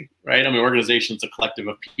resiliency, right? I mean, organization's a collective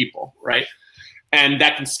of people, right? And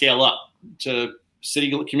that can scale up to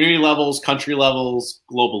community levels, country levels,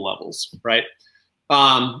 global levels, right?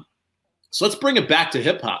 So let's bring it back to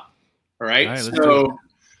hip hop, all right? Let's do it.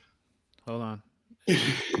 Hold on.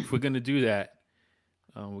 If we're gonna do that,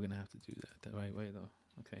 we're gonna have to do that the right way, though.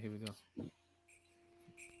 Okay, here we go.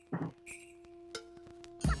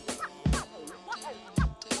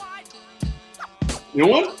 You know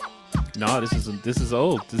what? No, this is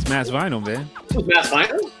old. This is Mass Vinyl, man. This was Mass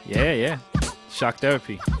Vinyl? Yeah. Shock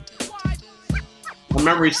Therapy. My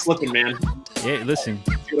memory's slipping, man. Yeah, listen,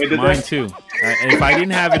 mine too. If I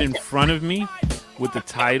didn't have it in front of me with the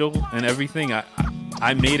title and everything,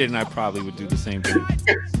 I made it, and I probably would do the same thing.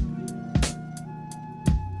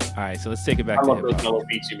 All right, so let's take it back. I love those mellow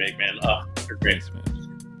beats you make, man. They're great. Thanks,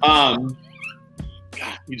 man.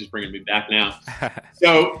 God, you're just bringing me back now.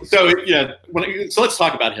 So let's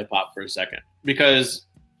talk about hip hop for a second, because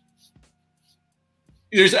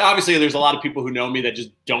there's a lot of people who know me that just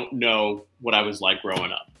don't know what I was like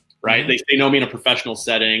growing up, right? Mm-hmm. They know me in a professional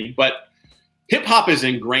setting, but hip hop is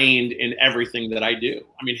ingrained in everything that I do.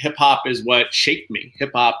 I mean, hip hop is what shaped me.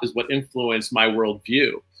 Hip hop is what influenced my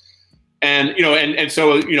worldview. And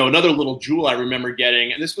so another little jewel I remember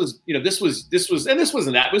getting, and this wasn't that. It was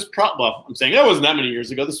I'm saying that wasn't that many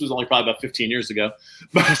years ago. This was only probably about 15 years ago.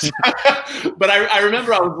 But I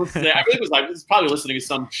remember I was listening. I really was probably listening to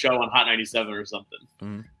some show on Hot 97 or something.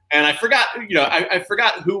 Mm. And I forgot, I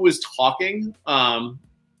forgot who was talking.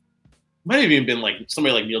 Might have even been like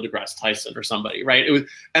somebody like Neil deGrasse Tyson or somebody, right? It was,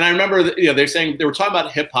 and I remember that, they were talking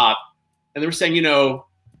about hip hop, and they were saying,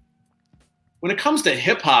 when it comes to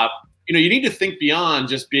hip hop, you need to think beyond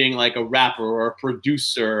just being like a rapper or a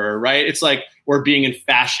producer, right? It's like, or being in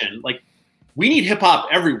fashion. Like, we need hip hop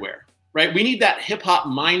everywhere, right? We need that hip hop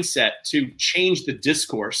mindset to change the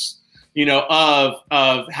discourse,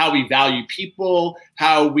 of how we value people,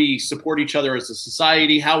 how we support each other as a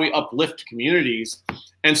society, how we uplift communities.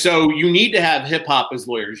 And so you need to have hip hop as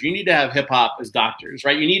lawyers. You need to have hip hop as doctors,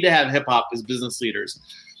 right? You need to have hip hop as business leaders.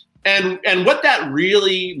 And what that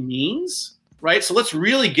really means, right? So let's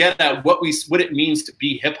really get at what it means to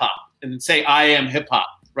be hip hop and say, I am hip hop,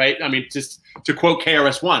 right? I mean, just to quote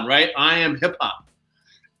KRS-One, right? I am hip hop.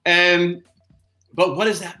 But what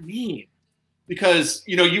does that mean? Because,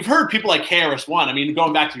 you've heard people like KRS-One. I mean,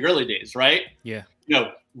 going back to the early days, right? Yeah.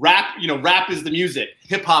 Rap is the music.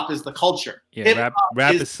 Hip hop is the culture. Yeah,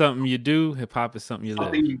 rap is something you do. Hip hop is something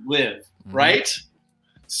you live. Right?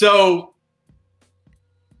 So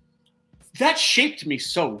that shaped me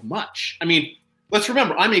so much. I mean, let's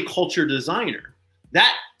remember, I'm a culture designer.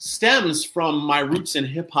 That stems from my roots in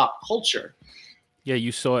hip hop culture. Yeah,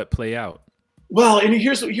 you saw it play out. Well, and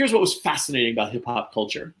here's what was fascinating about hip hop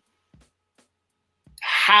culture.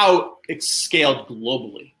 How it scaled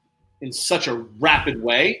globally in such a rapid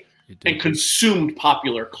way and consumed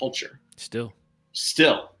popular culture. Still.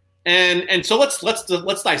 And so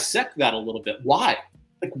let's dissect that a little bit. Why?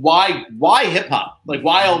 Like why hip hop? Like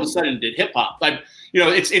why all of a sudden did hip hop? Like,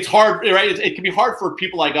 it's hard, right? It can be hard for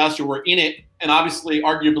people like us who were in it, and obviously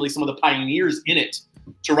arguably some of the pioneers in it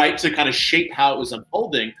to kind of shape how it was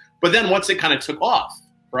unfolding. But then once it kind of took off,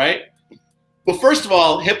 right? Well, first of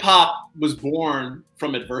all, hip hop was born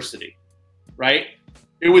from adversity, right?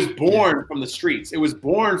 It was born from the streets. It was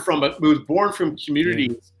born from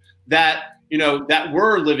communities that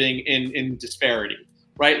were living in disparity,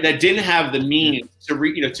 right? That didn't have the means to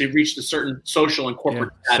reach the certain social and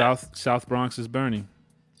corporate status. South Bronx is burning.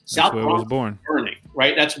 That's where it was born. Burning,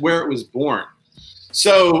 right? That's where it was born.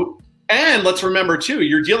 So, and let's remember too,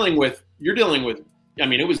 you're dealing with. I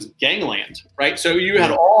mean, it was gangland, right? So you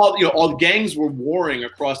had all the gangs were warring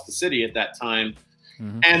across the city at that time.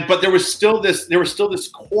 But there was still this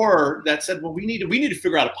core that said, well, we need to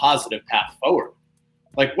figure out a positive path forward.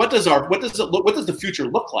 Like, what does the future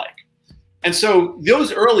look like? And so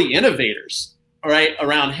those early innovators, all right,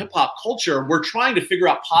 around hip hop culture were trying to figure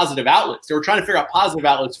out positive outlets. They were trying to figure out positive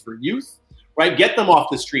outlets for youth, right? Get them off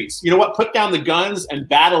the streets. You know what? Put down the guns and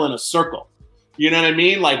battle in a circle. You know what I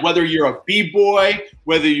mean? Like whether you're a b-boy,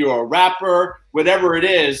 whether you're a rapper, whatever it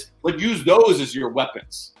is, use those as your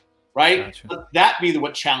weapons. Right? Gotcha. Let that be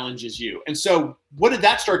what challenges you. And so what did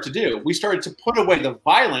that start to do? We started to put away the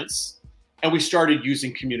violence and we started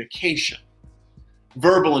using communication,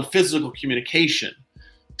 verbal and physical communication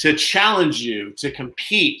to challenge you, to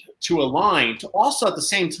compete, to align, to also at the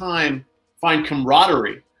same time find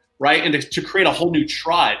camaraderie, right? And to create a whole new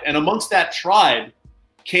tribe. And amongst that tribe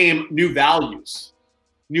came new values,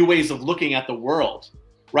 new ways of looking at the world.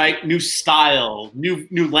 Right? New style, new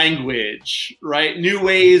language, right? New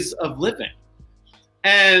ways of living.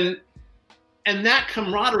 And that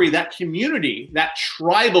camaraderie, that community, that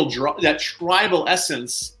tribal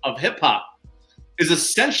essence of hip hop is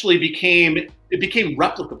essentially became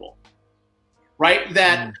replicable. Right?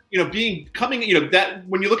 That, that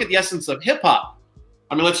when you look at the essence of hip hop,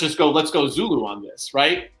 I mean, let's go Zulu on this,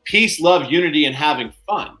 right? Peace, love, unity, and having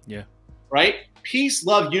fun. Yeah. Right? Peace,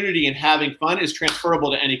 love, unity, and having fun is transferable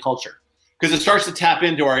to any culture because it starts to tap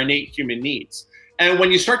into our innate human needs. And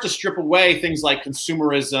when you start to strip away things like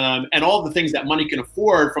consumerism and all the things that money can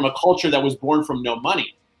afford from a culture that was born from no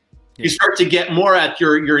money, you start to get more at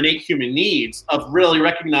your innate human needs of really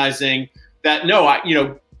recognizing that,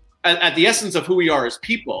 at the essence of who we are as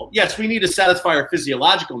people, yes, we need to satisfy our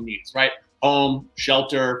physiological needs, right? Home,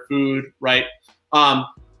 shelter, food, right?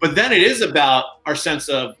 But then it is about our sense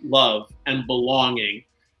of love and belonging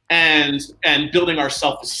and building our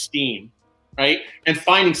self-esteem, right? And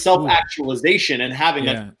finding self-actualization and having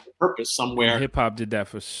that purpose somewhere. Hip hop did that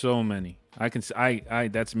for so many.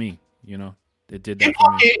 That's me, It did that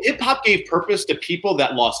for me. Hip hop gave purpose to people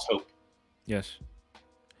that lost hope. Yes.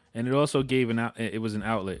 And it also gave it was an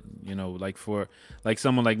outlet, for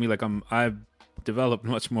someone like me, I've developed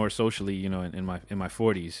much more socially, in my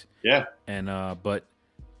 40s. Yeah. And but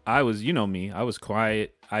I was, me, I was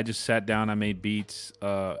quiet. I just sat down. I made beats.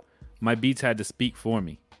 My beats had to speak for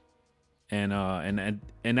me, and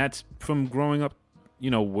that's from growing up,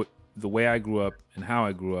 the way I grew up and how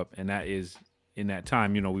I grew up, and that is in that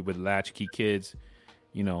time, we were latchkey kids,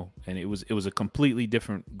 and it was a completely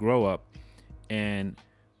different grow up, and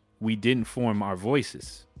we didn't form our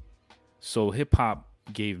voices, so hip hop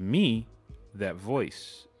gave me that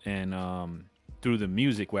voice, and through the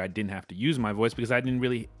music where I didn't have to use my voice because I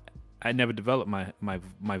never developed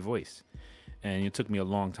my voice, and it took me a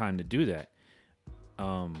long time to do that.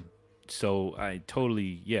 So I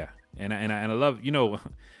totally, and I love,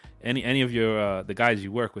 any of your the guys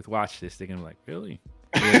you work with watch this, they're gonna be like, really?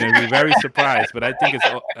 They're gonna be very surprised, but I think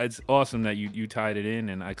it's awesome that you tied it in,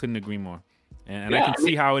 and I couldn't agree more. And I can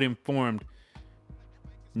see how it informed.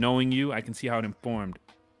 Knowing you, I can see how it informed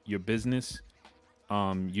your business.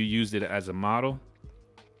 You used it as a model,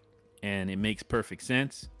 and it makes perfect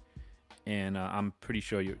sense. And I'm pretty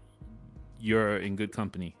sure you're in good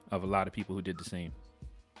company of a lot of people who did the same.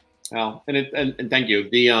 Well, and thank you.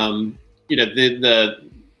 The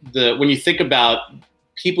when you think about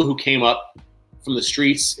people who came up from the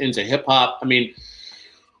streets into hip hop, I mean,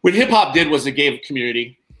 what hip hop did was it gave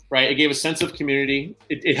community, right? It gave a sense of community.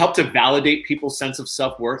 It helped to validate people's sense of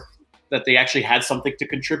self-worth, that they actually had something to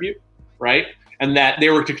contribute, right? And that they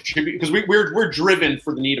were to contribute, because we're driven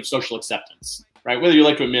for the need of social acceptance, right? Whether you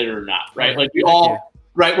like to admit it or not, right? Like we all,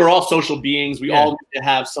 right? We're all social beings. We all need to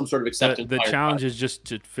have some sort of acceptance. The challenge is just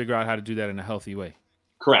to figure out how to do that in a healthy way.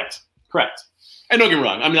 Correct. And don't get me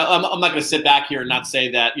wrong. I mean, I'm not going to sit back here and not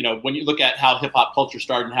say that, when you look at how hip hop culture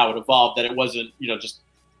started and how it evolved, that it wasn't, just,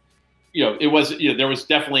 it was, there was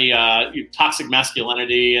definitely toxic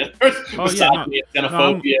masculinity and misogyny and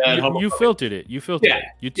xenophobia. You filtered it. You filtered it.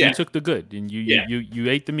 You took the good and you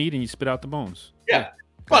ate the meat and you spit out the bones. Yeah.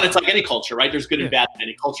 But it's like any culture, right? There's good and bad in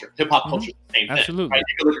any culture. Hip hop culture is the same thing. Right?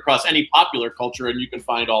 You can look across any popular culture and you can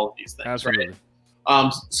find all of these things. Absolutely.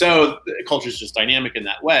 Right? So the culture is just dynamic in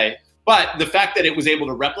that way. But the fact that it was able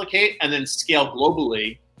to replicate and then scale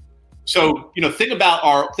globally. So, think about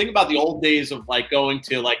the old days of like going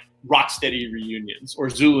to like Rocksteady reunions or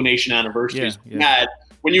Zulu Nation anniversaries.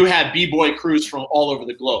 When you had b-boy crews from all over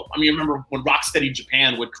the globe. I mean, remember when Rocksteady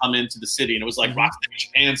Japan would come into the city and it was like Rocksteady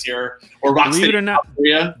Japan's here or Rocksteady Believe it or not, South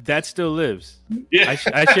Korea. That still lives. Yeah. I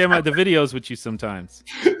share the videos with you sometimes.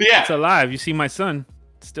 Yeah. It's alive. You see my son,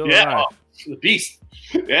 still alive. Oh, the beast.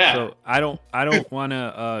 Yeah. So I don't want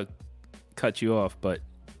to cut you off, but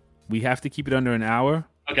we have to keep it under an hour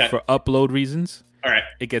for upload reasons. All right.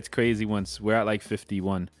 It gets crazy once we're at like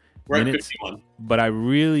 51 We're minutes. At 51. But I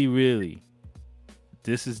really,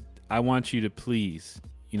 I want you to please,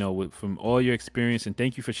 from all your experience, and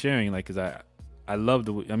thank you for sharing, like, because I love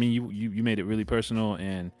you made it really personal,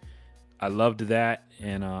 and I loved that,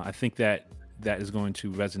 and I think that is going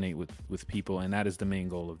to resonate with people, and that is the main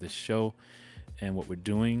goal of this show and what we're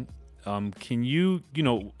doing. Can you,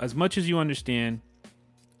 as much as you understand,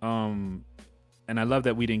 and I love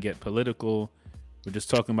that we didn't get political, we're just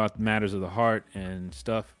talking about matters of the heart and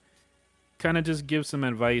stuff, kind of just give some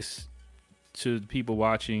advice to the people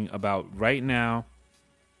watching about right now,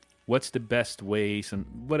 what's the best way,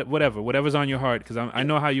 whatever's on your heart, because I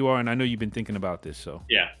know how you are, and I know you've been thinking about this.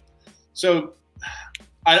 So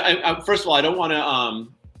I first of all, I don't want to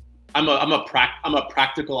I'm a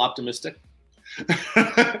practical optimistic.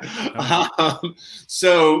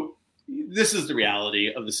 So this is the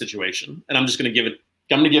reality of the situation, and I'm going to give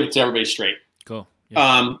it to everybody straight. Cool.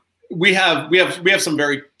 Yeah. We have some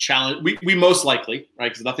very challenge. We most likely,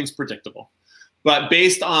 right, because nothing's predictable, but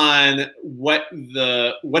based on what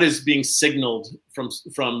is being signaled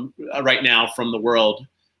from right now from the world,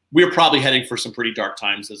 we're probably heading for some pretty dark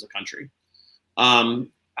times as a country. And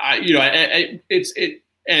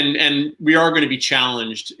we are going to be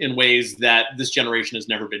challenged in ways that this generation has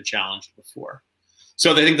never been challenged before.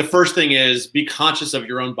 So I think the first thing is be conscious of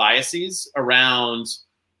your own biases around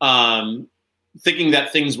thinking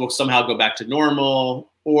that things will somehow go back to normal,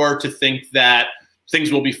 or to think that things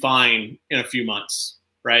will be fine in a few months,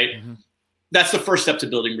 right? Mm-hmm. That's the first step to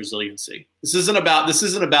building resiliency. This isn't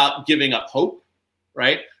about giving up hope,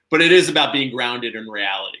 right? But it is about being grounded in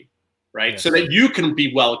reality, right? Yes. So that you can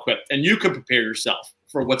be well equipped and you can prepare yourself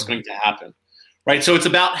for what's going to happen, right? So it's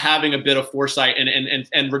about having a bit of foresight,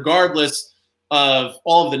 and regardless of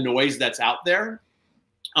all of the noise that's out there,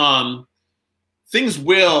 things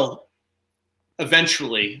will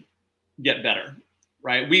eventually get better,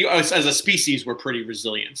 right? We, as a species, we're pretty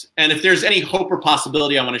resilient. And if there's any hope or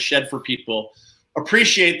possibility I want to shed for people,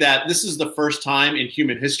 appreciate that this is the first time in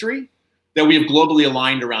human history that we have globally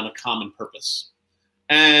aligned around a common purpose.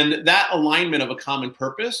 And that alignment of a common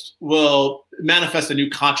purpose will manifest a new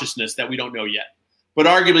consciousness that we don't know yet. But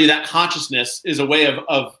arguably that consciousness is a way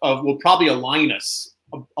of will probably align us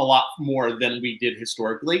a lot more than we did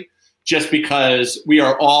historically, just because we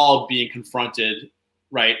are all being confronted,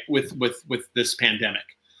 right, with this pandemic.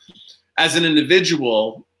 As an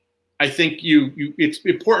individual, I think it's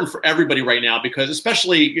important for everybody right now, because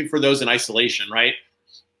especially for those in isolation, right,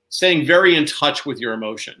 staying very in touch with your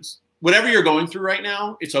emotions. Whatever you're going through right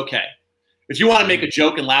now, it's okay. If you want to make a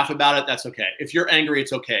joke and laugh about it, that's okay. If you're angry,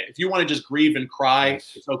 it's okay. If you want to just grieve and cry,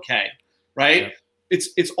 it's okay, right? Yeah.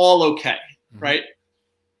 It's all okay, right?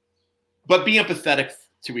 But be empathetic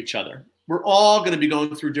to each other. We're all going to be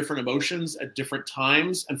going through different emotions at different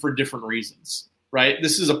times and for different reasons, right?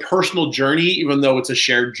 This is a personal journey, even though it's a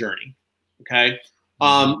shared journey, Okay.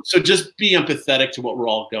 So just be empathetic to what we're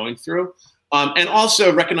all going through. And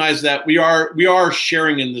also recognize that we are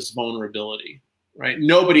sharing in this vulnerability, right?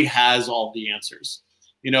 Nobody has all the answers,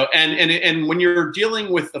 and when you're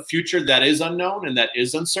dealing with a future that is unknown and that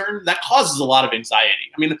is uncertain, that causes a lot of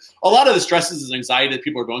anxiety. I mean, a lot of the stresses and anxiety that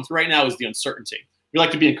people are going through right now is the uncertainty. We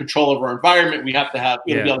like to be in control of our environment. We have to have,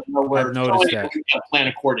 be able to know where I've noticed that. We got to plan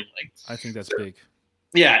accordingly. I think that's big.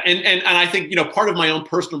 Yeah. And I think, part of my own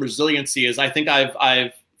personal resiliency is I think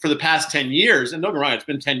I've for the past 10 years, and don't get me wrong, it's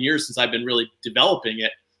been 10 years since I've been really developing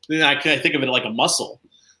it. Then I think of it like a muscle.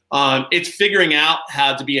 It's figuring out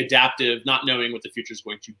how to be adaptive, not knowing what the future is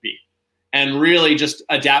going to be, and really just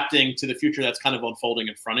adapting to the future that's kind of unfolding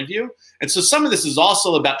in front of you. And so some of this is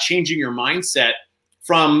also about changing your mindset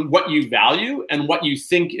from what you value and what you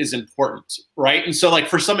think is important, right? And so, like,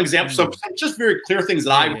 for some examples, so just very clear things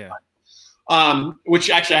that I've done, which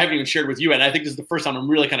actually I haven't even shared with you, and I think this is the first time I'm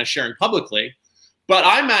really kind of sharing publicly. But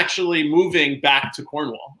I'm actually moving back to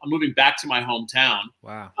Cornwall. I'm moving back to my hometown.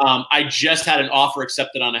 Wow. I just had an offer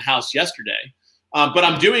accepted on a house yesterday. But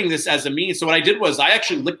I'm doing this as a means. So what I did was I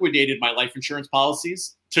actually liquidated my life insurance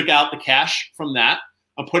policies, took out the cash from that.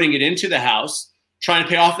 I'm putting it into the house, trying to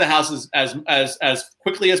pay off the house as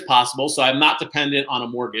quickly as possible, so I'm not dependent on a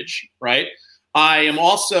mortgage, right? I am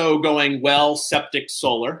also going well septic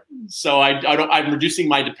solar. So I'm reducing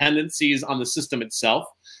my dependencies on the system itself.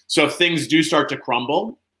 So if things do start to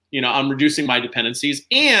crumble, I'm reducing my dependencies,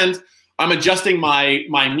 and I'm adjusting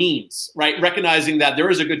my means, right? Recognizing that there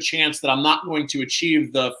is a good chance that I'm not going to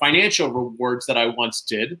achieve the financial rewards that I once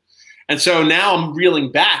did. And so now I'm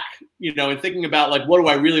reeling back, and thinking about, like, what do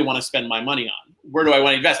I really want to spend my money on? Where do I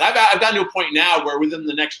want to invest? I've gotten to a point now where within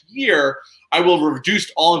the next year, I will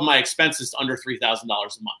reduce all of my expenses to under $3,000 a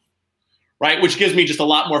month. Right, which gives me just a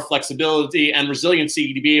lot more flexibility and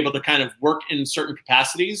resiliency to be able to kind of work in certain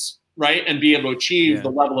capacities, right, and be able to achieve the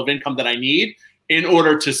level of income that I need in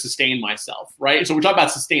order to sustain myself, right? And so we talk about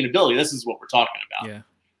sustainability. This is what we're talking about,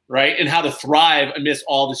 right, and how to thrive amidst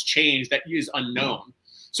all this change that is unknown.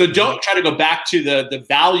 So don't try to go back to the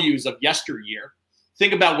values of yesteryear.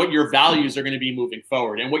 Think about what your values are going to be moving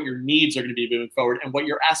forward, and what your needs are going to be moving forward, and what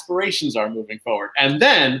your aspirations are moving forward, and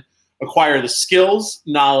then acquire the skills,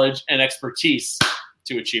 knowledge, and expertise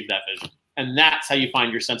to achieve that vision. And that's how you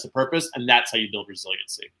find your sense of purpose, and that's how you build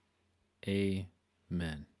resiliency.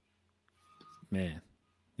 Amen. Man,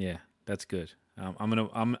 yeah, that's good.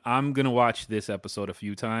 I'm gonna watch this episode a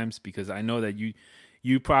few times, because I know that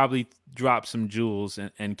you probably dropped some jewels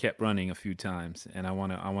and kept running a few times, and I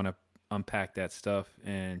wanna unpack that stuff.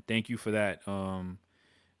 And thank you for that.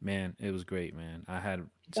 Man, it was great, man. I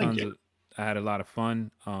had a lot of fun,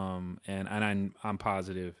 and I'm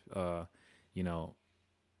positive,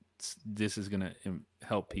 this is gonna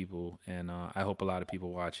help people, and I hope a lot of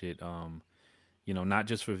people watch it. Not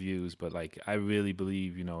just for views, but, like, I really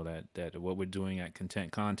believe, that what we're doing at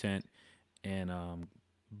Content, and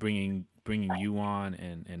bringing you on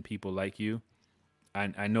and people like you,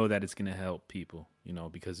 I know that it's gonna help people,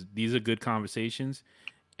 because these are good conversations,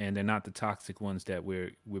 and they're not the toxic ones that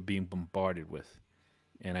we're being bombarded with.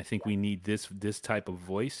 And I think we need this type of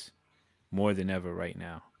voice more than ever right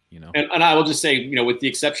now, And I will just say, with the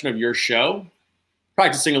exception of your show,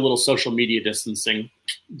 practicing a little social media distancing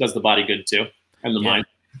does the body good too, and the mind.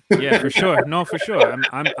 Yeah, for sure. No, for sure.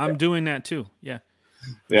 I'm doing that too. Yeah.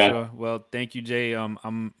 Sure. Well, thank you, Jay.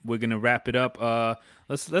 We're gonna wrap it up.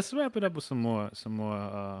 Let's wrap it up with some more.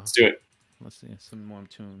 Let's do it. Let's see some more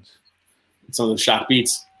tunes. Some of the shock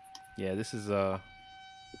beats. Yeah, this is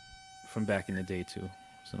from back in the day too.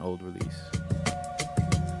 It's an old release.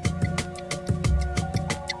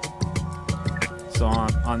 So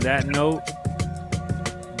on that note,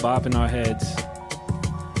 bobbing our heads,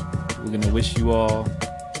 we're going to wish you all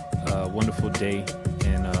a wonderful day,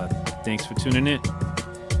 and thanks for tuning in.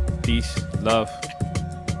 Peace, love.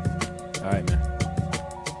 All right, man.